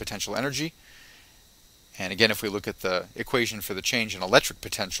in potential energy. And again, if we look at the equation for the change in electric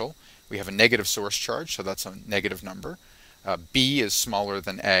potential, we have a negative source charge, so that's a negative number. B is smaller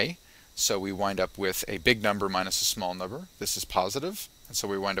than A, so we wind up with a big number minus a small number. This is positive, and so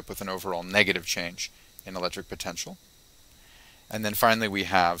we wind up with an overall negative change in electric potential. And then finally we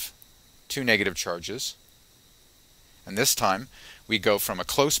have two negative charges, and this time we go from a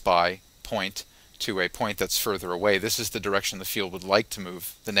close by point to a point that's further away. This is the direction the field would like to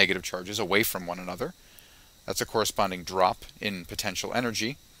move the negative charges, away from one another. That's a corresponding drop in potential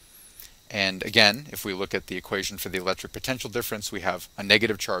energy. And again, if we look at the equation for the electric potential difference, we have a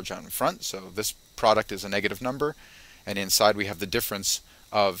negative charge out in front, so this product is a negative number, and inside we have the difference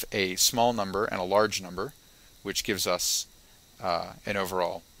of a small number and a large number, which gives us an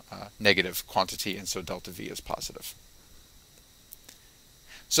overall negative quantity, and so delta V is positive.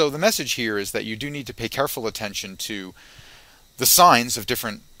 So the message here is that you do need to pay careful attention to the signs of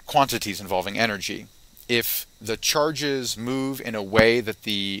different quantities involving energy. If the charges move in a way that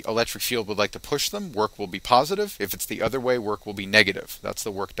the electric field would like to push them, work will be positive. If it's the other way, work will be negative. That's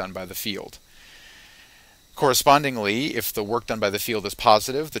the work done by the field. Correspondingly, if the work done by the field is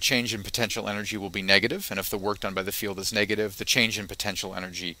positive, the change in potential energy will be negative, and if the work done by the field is negative, the change in potential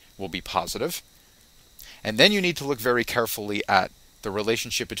energy will be positive. And then you need to look very carefully at the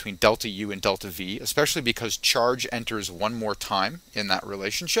relationship between delta U and delta V, especially because charge enters one more time in that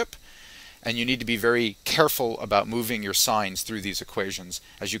relationship. And you need to be very careful about moving your signs through these equations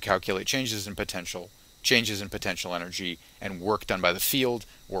as you calculate changes in potential energy, and work done by the field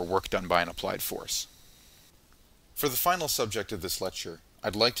or work done by an applied force. For the final subject of this lecture,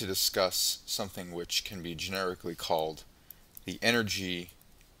 I'd like to discuss something which can be generically called the energy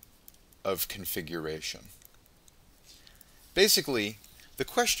of configuration. Basically, the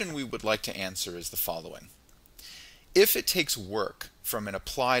question we would like to answer is the following. If it takes work from an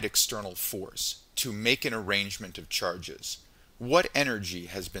applied external force to make an arrangement of charges, what energy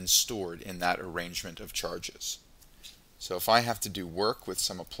has been stored in that arrangement of charges? So if I have to do work with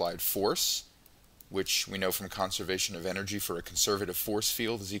some applied force, which we know from conservation of energy for a conservative force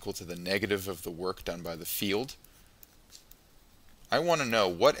field is equal to the negative of the work done by the field, I want to know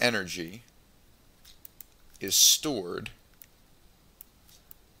what energy is stored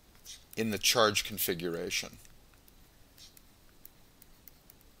in the charge configuration.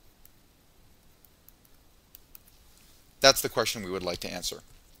 That's the question we would like to answer.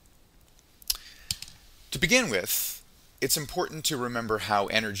 To begin with, it's important to remember how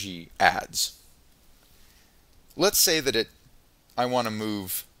energy adds. Let's say that I want to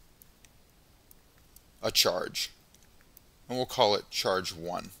move a charge, and we'll call it charge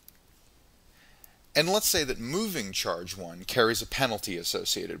 1. And let's say that moving charge 1 carries a penalty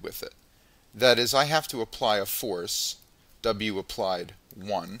associated with it. That is, I have to apply a force, W applied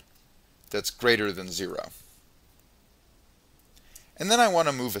 1, that's greater than 0. And then I want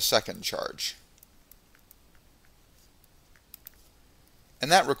to move a second charge.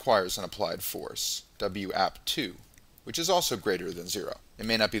 And that requires an applied force, W app 2, which is also greater than 0. It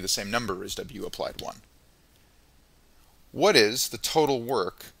may not be the same number as W applied 1. What is the total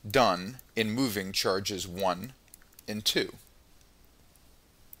work done in moving charges 1 and 2?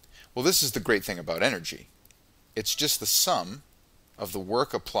 Well, this is the great thing about energy. It's just the sum of the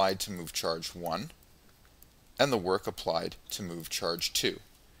work applied to move charge 1 and the work applied to move charge 2.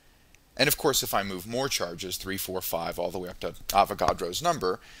 And of course, if I move more charges, 3, 4, 5, all the way up to Avogadro's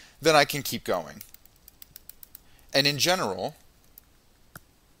number, then I can keep going. And in generally,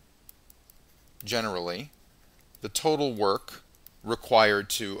 the total work required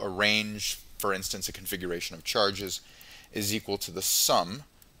to arrange, for instance, a configuration of charges is equal to the sum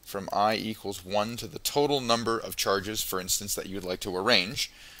from I equals 1 to the total number of charges, for instance, that you'd like to arrange,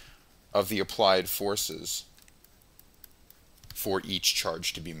 of the applied forces for each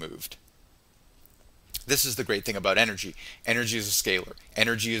charge to be moved. This is the great thing about energy. Energy is a scalar.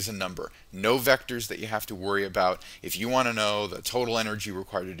 Energy is a number. No vectors that you have to worry about. If you want to know the total energy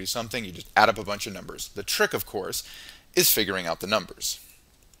required to do something, you just add up a bunch of numbers. The trick, of course, is figuring out the numbers.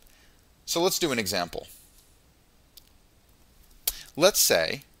 So let's do an example. Let's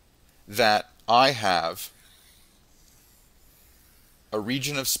say that I have a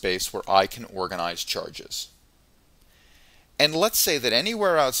region of space where I can organize charges. And let's say that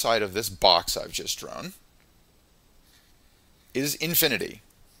anywhere outside of this box I've just drawn is infinity.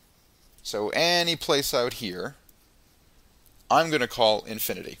 So any place out here, I'm going to call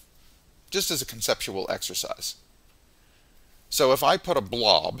infinity, just as a conceptual exercise. So if I put a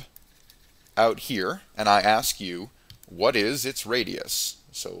blob out here and I ask you, what is its radius?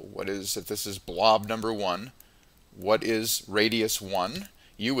 So what is, if this is blob number 1, what is radius 1?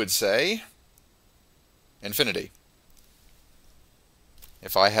 You would say infinity.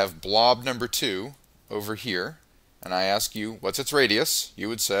 If I have blob number 2 over here, and I ask you, what's its radius? You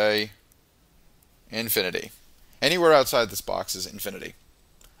would say infinity. Anywhere outside this box is infinity.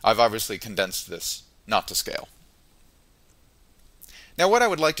 I've obviously condensed this not to scale. Now what I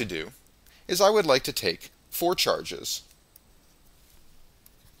would like to do is I would like to take 4 charges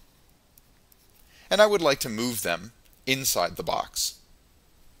and I would like to move them inside the box.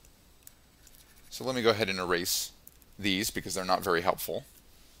 So let me go ahead and erase these because they're not very helpful.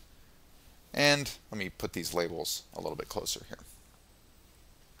 And let me put these labels a little bit closer here.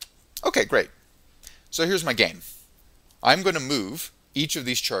 Okay, great. So here's my game. I'm going to move each of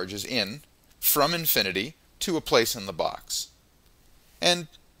these charges in from infinity to a place in the box. And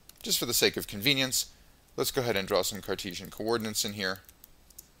just for the sake of convenience, let's go ahead and draw some Cartesian coordinates in here.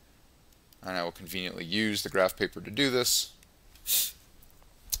 And I will conveniently use the graph paper to do this.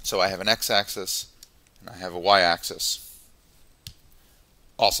 So I have an x-axis and I have a y-axis.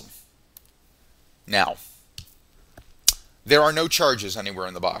 Awesome. Now, there are no charges anywhere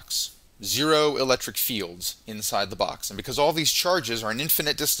in the box. 0 electric fields inside the box. And because all these charges are an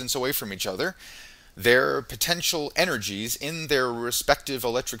infinite distance away from each other, their potential energies in their respective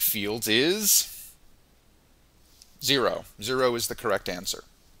electric fields is 0. 0 is the correct answer.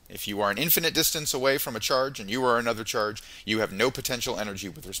 If you are an infinite distance away from a charge and you are another charge, you have no potential energy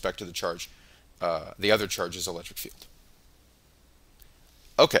with respect to the charge, the other charge's electric field.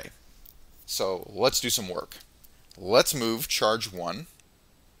 Okay, so let's do some work. Let's move charge 1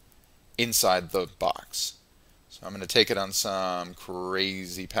 inside the box. So I'm going to take it on some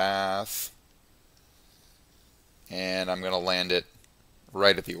crazy path, and I'm going to land it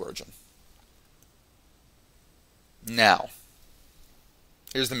right at the origin. Now,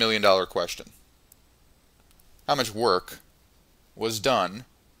 here's the million-dollar question. How much work was done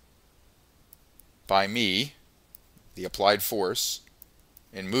by me, the applied force,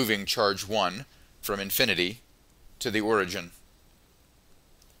 in moving charge 1 from infinity to the origin?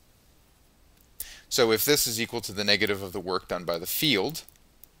 So if this is equal to the negative of the work done by the field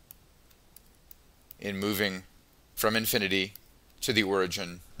in moving from infinity to the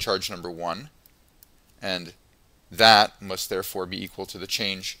origin, charge number 1, and that must therefore be equal to the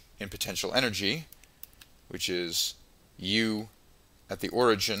change in potential energy, which is U at the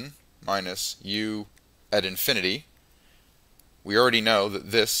origin minus U at infinity. We already know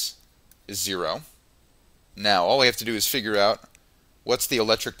that this is 0. Now all we have to do is figure out what's the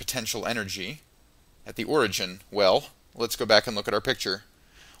electric potential energy at the origin. Well, let's go back and look at our picture.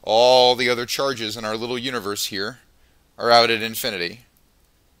 All the other charges in our little universe here are out at infinity,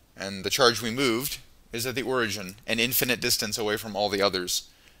 and the charge we moved is at the origin, an infinite distance away from all the others.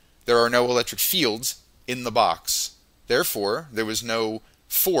 There are no electric fields in the box. Therefore, there was no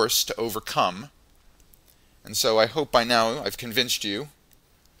force to overcome. And so I hope by now I've convinced you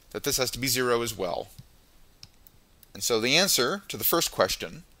that this has to be 0 as well. And so the answer to the first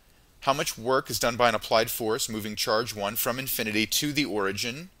question, how much work is done by an applied force moving charge 1 from infinity to the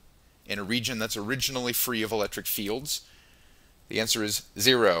origin in a region that's originally free of electric fields? The answer is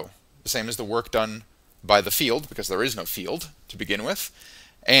 0. The same as the work done by the field, because there is no field to begin with,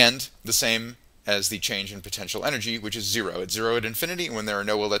 and the same as the change in potential energy, which is 0. It's 0 at infinity when there are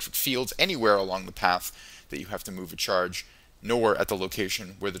no electric fields anywhere along the path that you have to move a charge, nor at the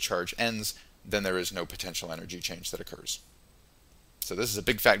location where the charge ends, then there is no potential energy change that occurs. So this is a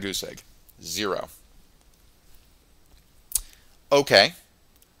big fat goose egg. 0. Okay,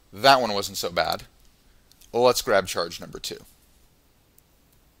 that one wasn't so bad. Well, let's grab charge number 2.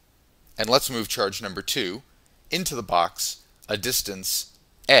 And let's move charge number 2 into the box a distance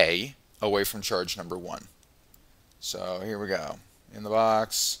a away from charge number 1. So here we go. In the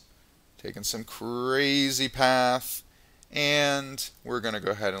box, taking some crazy path, and we're going to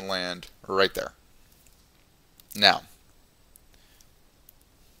go ahead and land right there. Now,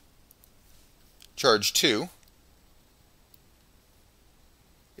 charge 2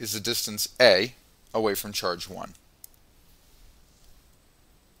 is the distance a away from charge 1.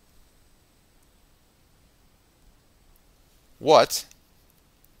 What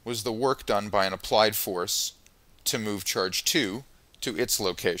was the work done by an applied force to move charge 2 to its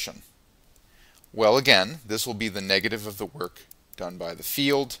location? Well, again, this will be the negative of the work done by the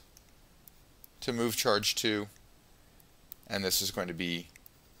field to move charge 2, and this is going to be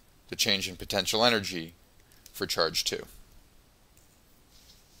the change in potential energy for charge 2.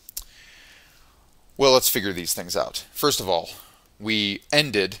 Well, let's figure these things out. First of all, we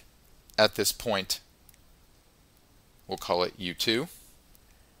ended at this point, we'll call it U2,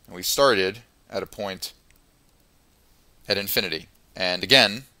 and we started at a point at infinity. And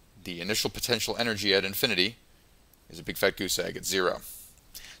again, the initial potential energy at infinity is a big fat goose egg at 0.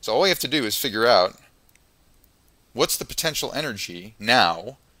 So all we have to do is figure out what's the potential energy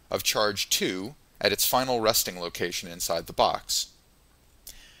now of charge 2 at its final resting location inside the box.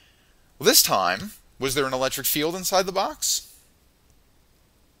 Well, this time, was there an electric field inside the box?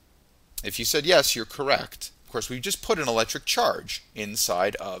 If you said yes, you're correct. Of course, we just put an electric charge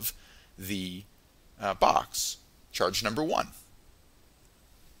inside of the box, charge number 1.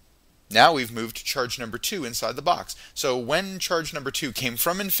 Now we've moved to charge number 2 inside the box. So when charge number 2 came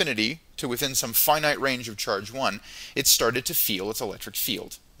from infinity to within some finite range of charge 1, it started to feel its electric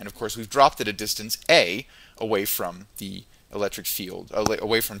field. And of course, we've dropped it a distance a away from the electric field,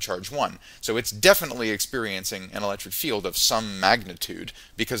 away from charge 1. So it's definitely experiencing an electric field of some magnitude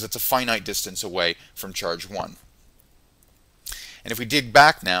because it's a finite distance away from charge 1. And if we dig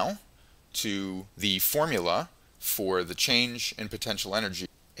back now to the formula for the change in potential energy,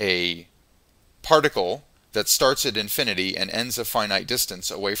 a particle that starts at infinity and ends a finite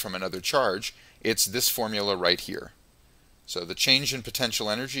distance away from another charge, it's this formula right here. So the change in potential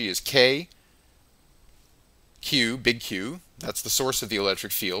energy is K, Q, big Q, that's the source of the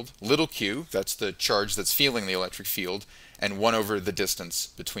electric field, little q, that's the charge that's feeling the electric field, and 1 over the distance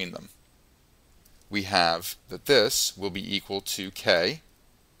between them. We have that this will be equal to K,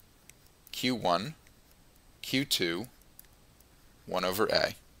 Q1, Q2, 1 over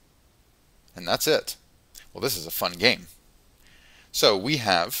A. And that's it. Well, this is a fun game. So we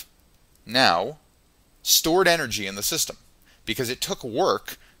have now stored energy in the system because it took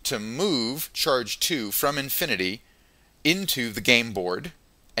work to move charge 2 from infinity into the game board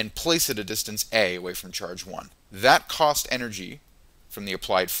and place it a distance a away from charge 1. That cost energy from the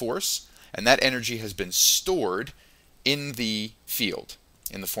applied force, and that energy has been stored in the field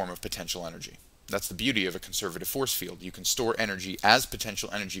in the form of potential energy. That's the beauty of a conservative force field. You can store energy as potential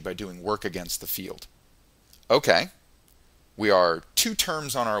energy by doing work against the field. Okay, we are 2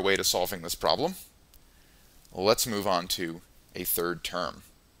 terms on our way to solving this problem. Let's move on to a third term.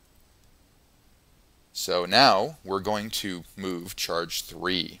 So now we're going to move charge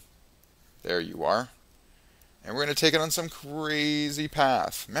 3. There you are. And we're going to take it on some crazy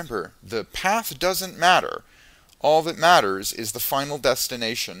path. Remember, the path doesn't matter. All that matters is the final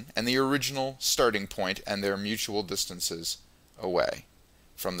destination and the original starting point and their mutual distances away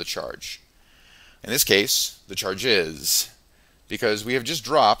from the charge. In this case, the charge is, because we have just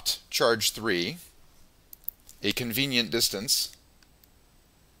dropped charge 3 a convenient distance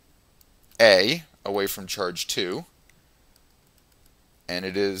a away from charge 2, and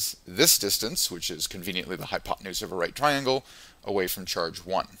it is this distance, which is conveniently the hypotenuse of a right triangle, away from charge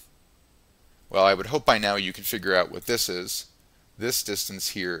 1. Well, I would hope by now you can figure out what this is. This distance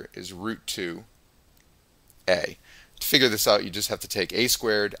here is root 2a. To figure this out, you just have to take a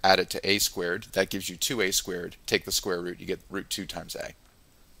squared, add it to a squared. That gives you 2a squared. Take the square root, you get root 2 times a.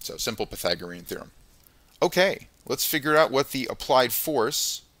 So simple Pythagorean theorem. Okay, let's figure out what the applied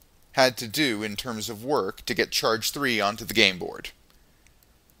force had to do in terms of work to get charge 3 onto the game board.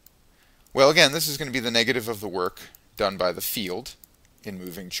 Well, again, this is going to be the negative of the work done by the field in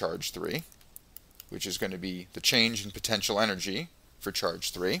moving charge 3, which is going to be the change in potential energy for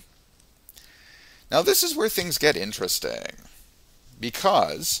charge 3. Now this is where things get interesting,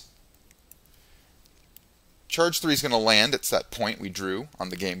 because charge 3 is going to land at that point we drew on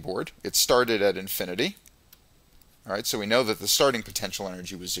the game board. It started at infinity. All right, so we know that the starting potential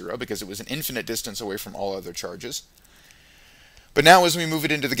energy was 0 because it was an infinite distance away from all other charges. But now as we move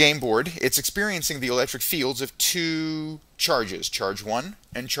it into the game board, it's experiencing the electric fields of 2 charges, charge 1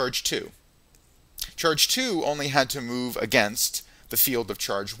 and charge 2. Charge 2 only had to move against the field of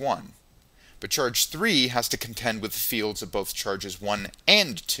charge 1. But charge 3 has to contend with the fields of both charges 1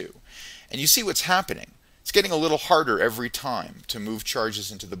 and 2. And you see what's happening. It's getting a little harder every time to move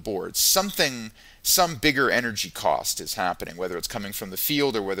charges into the board. Some bigger energy cost is happening, whether it's coming from the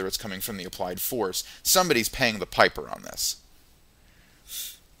field or whether it's coming from the applied force. Somebody's paying the piper on this.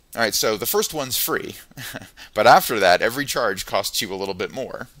 All right, so the first one's free. But after that, every charge costs you a little bit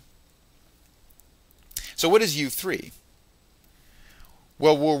more. So what is U3?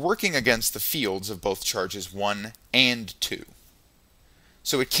 Well, we're working against the fields of both charges 1 and 2.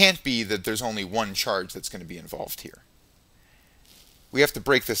 So it can't be that there's only one charge that's going to be involved here. We have to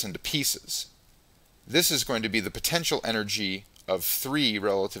break this into pieces. This is going to be the potential energy of 3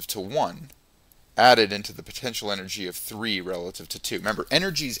 relative to 1 added into the potential energy of 3 relative to 2. Remember,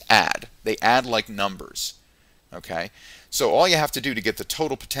 energies add. They add like numbers. Okay? So all you have to do to get the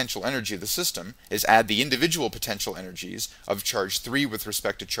total potential energy of the system is add the individual potential energies of charge 3 with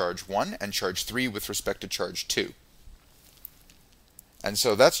respect to charge 1 and charge 3 with respect to charge 2. And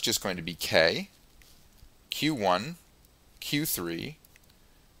so that's just going to be K, Q1, Q3,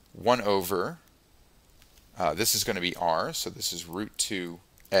 1 over, this is going to be R, so this is root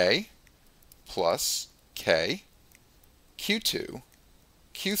 2A, plus K, Q2,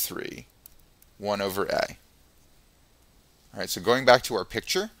 Q3, 1 over A. All right, so going back to our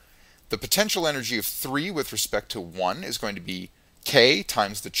picture, the potential energy of 3 with respect to 1 is going to be K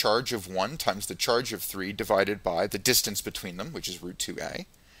times the charge of 1 times the charge of 3 divided by the distance between them, which is root 2A.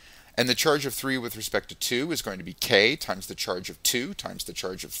 And the charge of 3 with respect to 2 is going to be K times the charge of 2 times the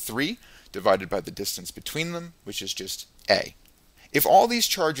charge of 3 divided by the distance between them, which is just A. If all these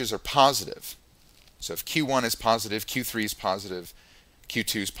charges are positive, so if Q1 is positive, Q3 is positive,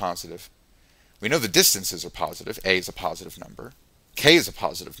 Q2 is positive, we know the distances are positive. A is a positive number. K is a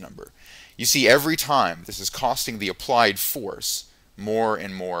positive number. You see, every time this is costing the applied force more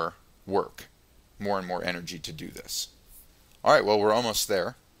and more work, more and more energy to do this. All right, well, we're almost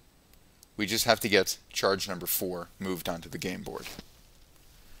there. We just have to get charge number 4 moved onto the game board.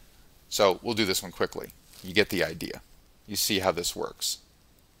 So we'll do this one quickly. You get the idea. You see how this works.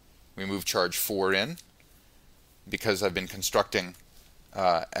 We move charge 4 in. Because I've been constructing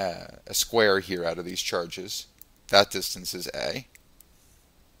a square here out of these charges, that distance is A.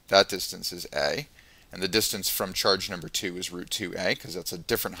 That distance is A. And the distance from charge number 2 is root 2A, because that's a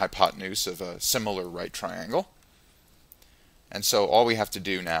different hypotenuse of a similar right triangle. And so all we have to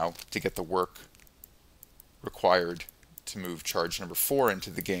do now to get the work required to move charge number 4 into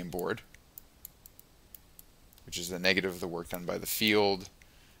the game board, which is the negative of the work done by the field,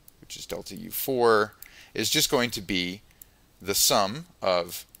 which is delta U4, is just going to be the sum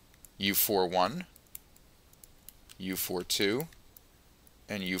of U41, U42,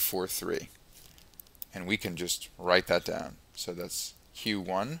 and U43. And we can just write that down. So that's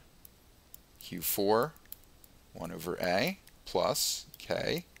Q1, Q4, 1 over A, plus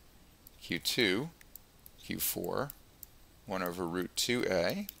K, Q2, Q4, 1 over root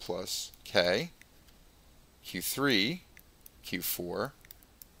 2A, plus K, Q3, Q4,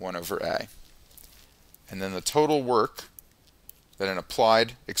 1 over A. And then the total work that an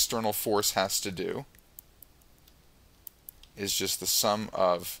applied external force has to do is just the sum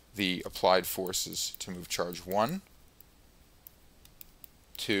of the applied forces to move charge 1,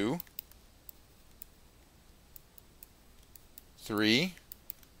 2, 3,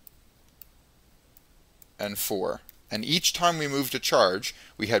 and 4. And each time we moved a charge,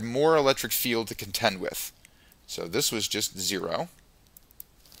 we had more electric field to contend with. So this was just 0.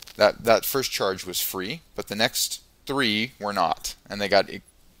 That first charge was free, but the next 3 were not. And they got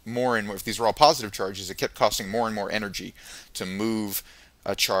more and more. If these were all positive charges, it kept costing more and more energy to move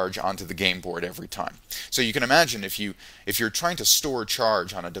a charge onto the game board every time. So you can imagine if you're trying to store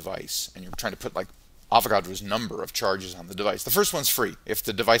charge on a device and you're trying to put like Avogadro's number of charges on the device. The first one's free. If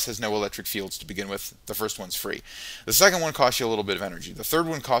the device has no electric fields to begin with, the first one's free. The second one costs you a little bit of energy. The third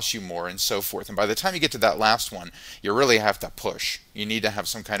one costs you more, and so forth. And by the time you get to that last one, you really have to push. You need to have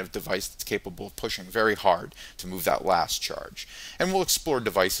some kind of device that's capable of pushing very hard to move that last charge. And we'll explore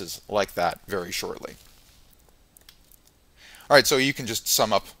devices like that very shortly. All right, so you can just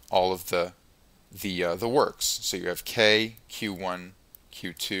sum up all of the works. So you have K, Q1,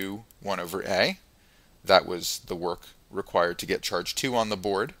 Q2, 1 over A. That was the work required to get charge 2 on the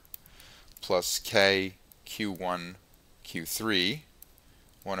board, plus K, Q1, Q3,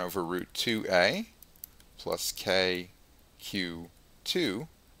 1 over root 2A, plus K, Q2,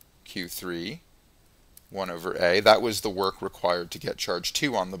 Q3, 1 over A. That was the work required to get charge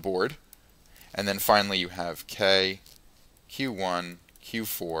 2 on the board. And then finally you have K, Q1,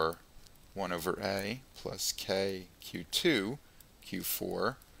 Q4, 1 over A, plus K, Q2,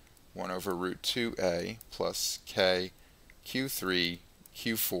 Q4, 1 over root 2A, plus K, Q3,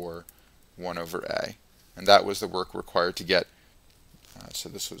 Q4, 1 over A. And that was the work required to get, so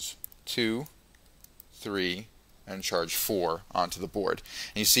this was 2, 3, and charge 4 onto the board.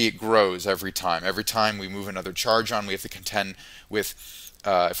 And you see it grows every time. Every time we move another charge on, we have to contend with,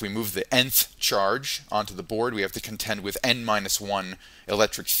 if we move the nth charge onto the board, we have to contend with n-1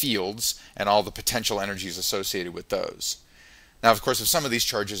 electric fields and all the potential energies associated with those. Now, of course, if some of these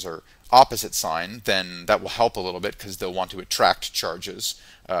charges are opposite sign, then that will help a little bit because they'll want to attract charges.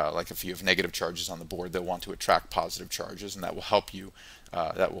 Like if you have negative charges on the board, they'll want to attract positive charges, and that will help you.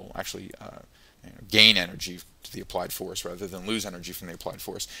 That will actually gain energy to the applied force rather than lose energy from the applied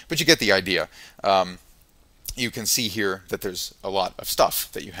force. But you get the idea. You can see here that there's a lot of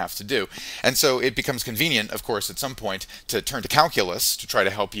stuff that you have to do. And so it becomes convenient, of course, at some point to turn to calculus to try to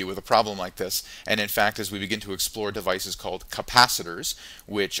help you with a problem like this. And in fact, as we begin to explore devices called capacitors,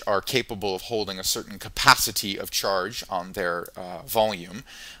 which are capable of holding a certain capacity of charge on their volume,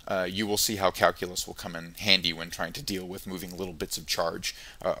 you will see how calculus will come in handy when trying to deal with moving little bits of charge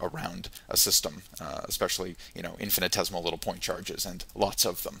around a system, especially infinitesimal little point charges and lots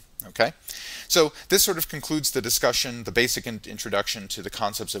of them. Okay, so this sort of concludes the discussion, the basic introduction to the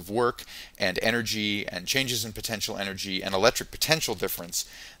concepts of work and energy and changes in potential energy and electric potential difference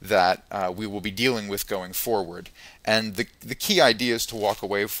that we will be dealing with going forward. And the key ideas to walk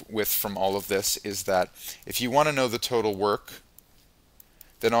away with from all of this is that if you want to know the total work,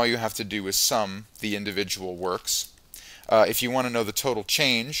 then all you have to do is sum the individual works. If you want to know the total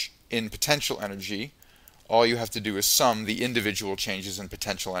change in potential energy, all you have to do is sum the individual changes in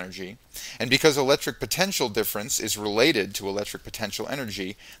potential energy. And because electric potential difference is related to electric potential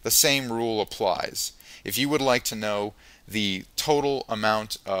energy, the same rule applies. If you would like to know the total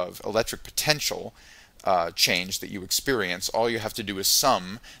amount of electric potential change that you experience, all you have to do is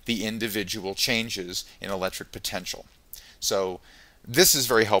sum the individual changes in electric potential. So this is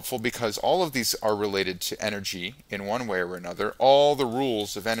very helpful because all of these are related to energy in one way or another. All the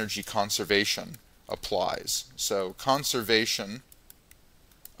rules of energy conservation applies. So conservation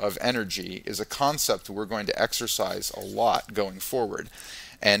of energy is a concept we're going to exercise a lot going forward.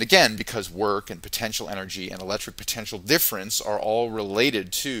 And again, because work and potential energy and electric potential difference are all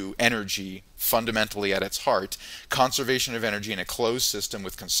related to energy fundamentally at its heart, conservation of energy in a closed system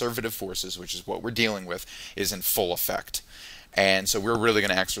with conservative forces, which is what we're dealing with, is in full effect. And so we're really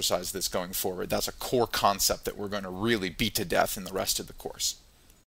going to exercise this going forward. That's a core concept that we're going to really beat to death in the rest of the course.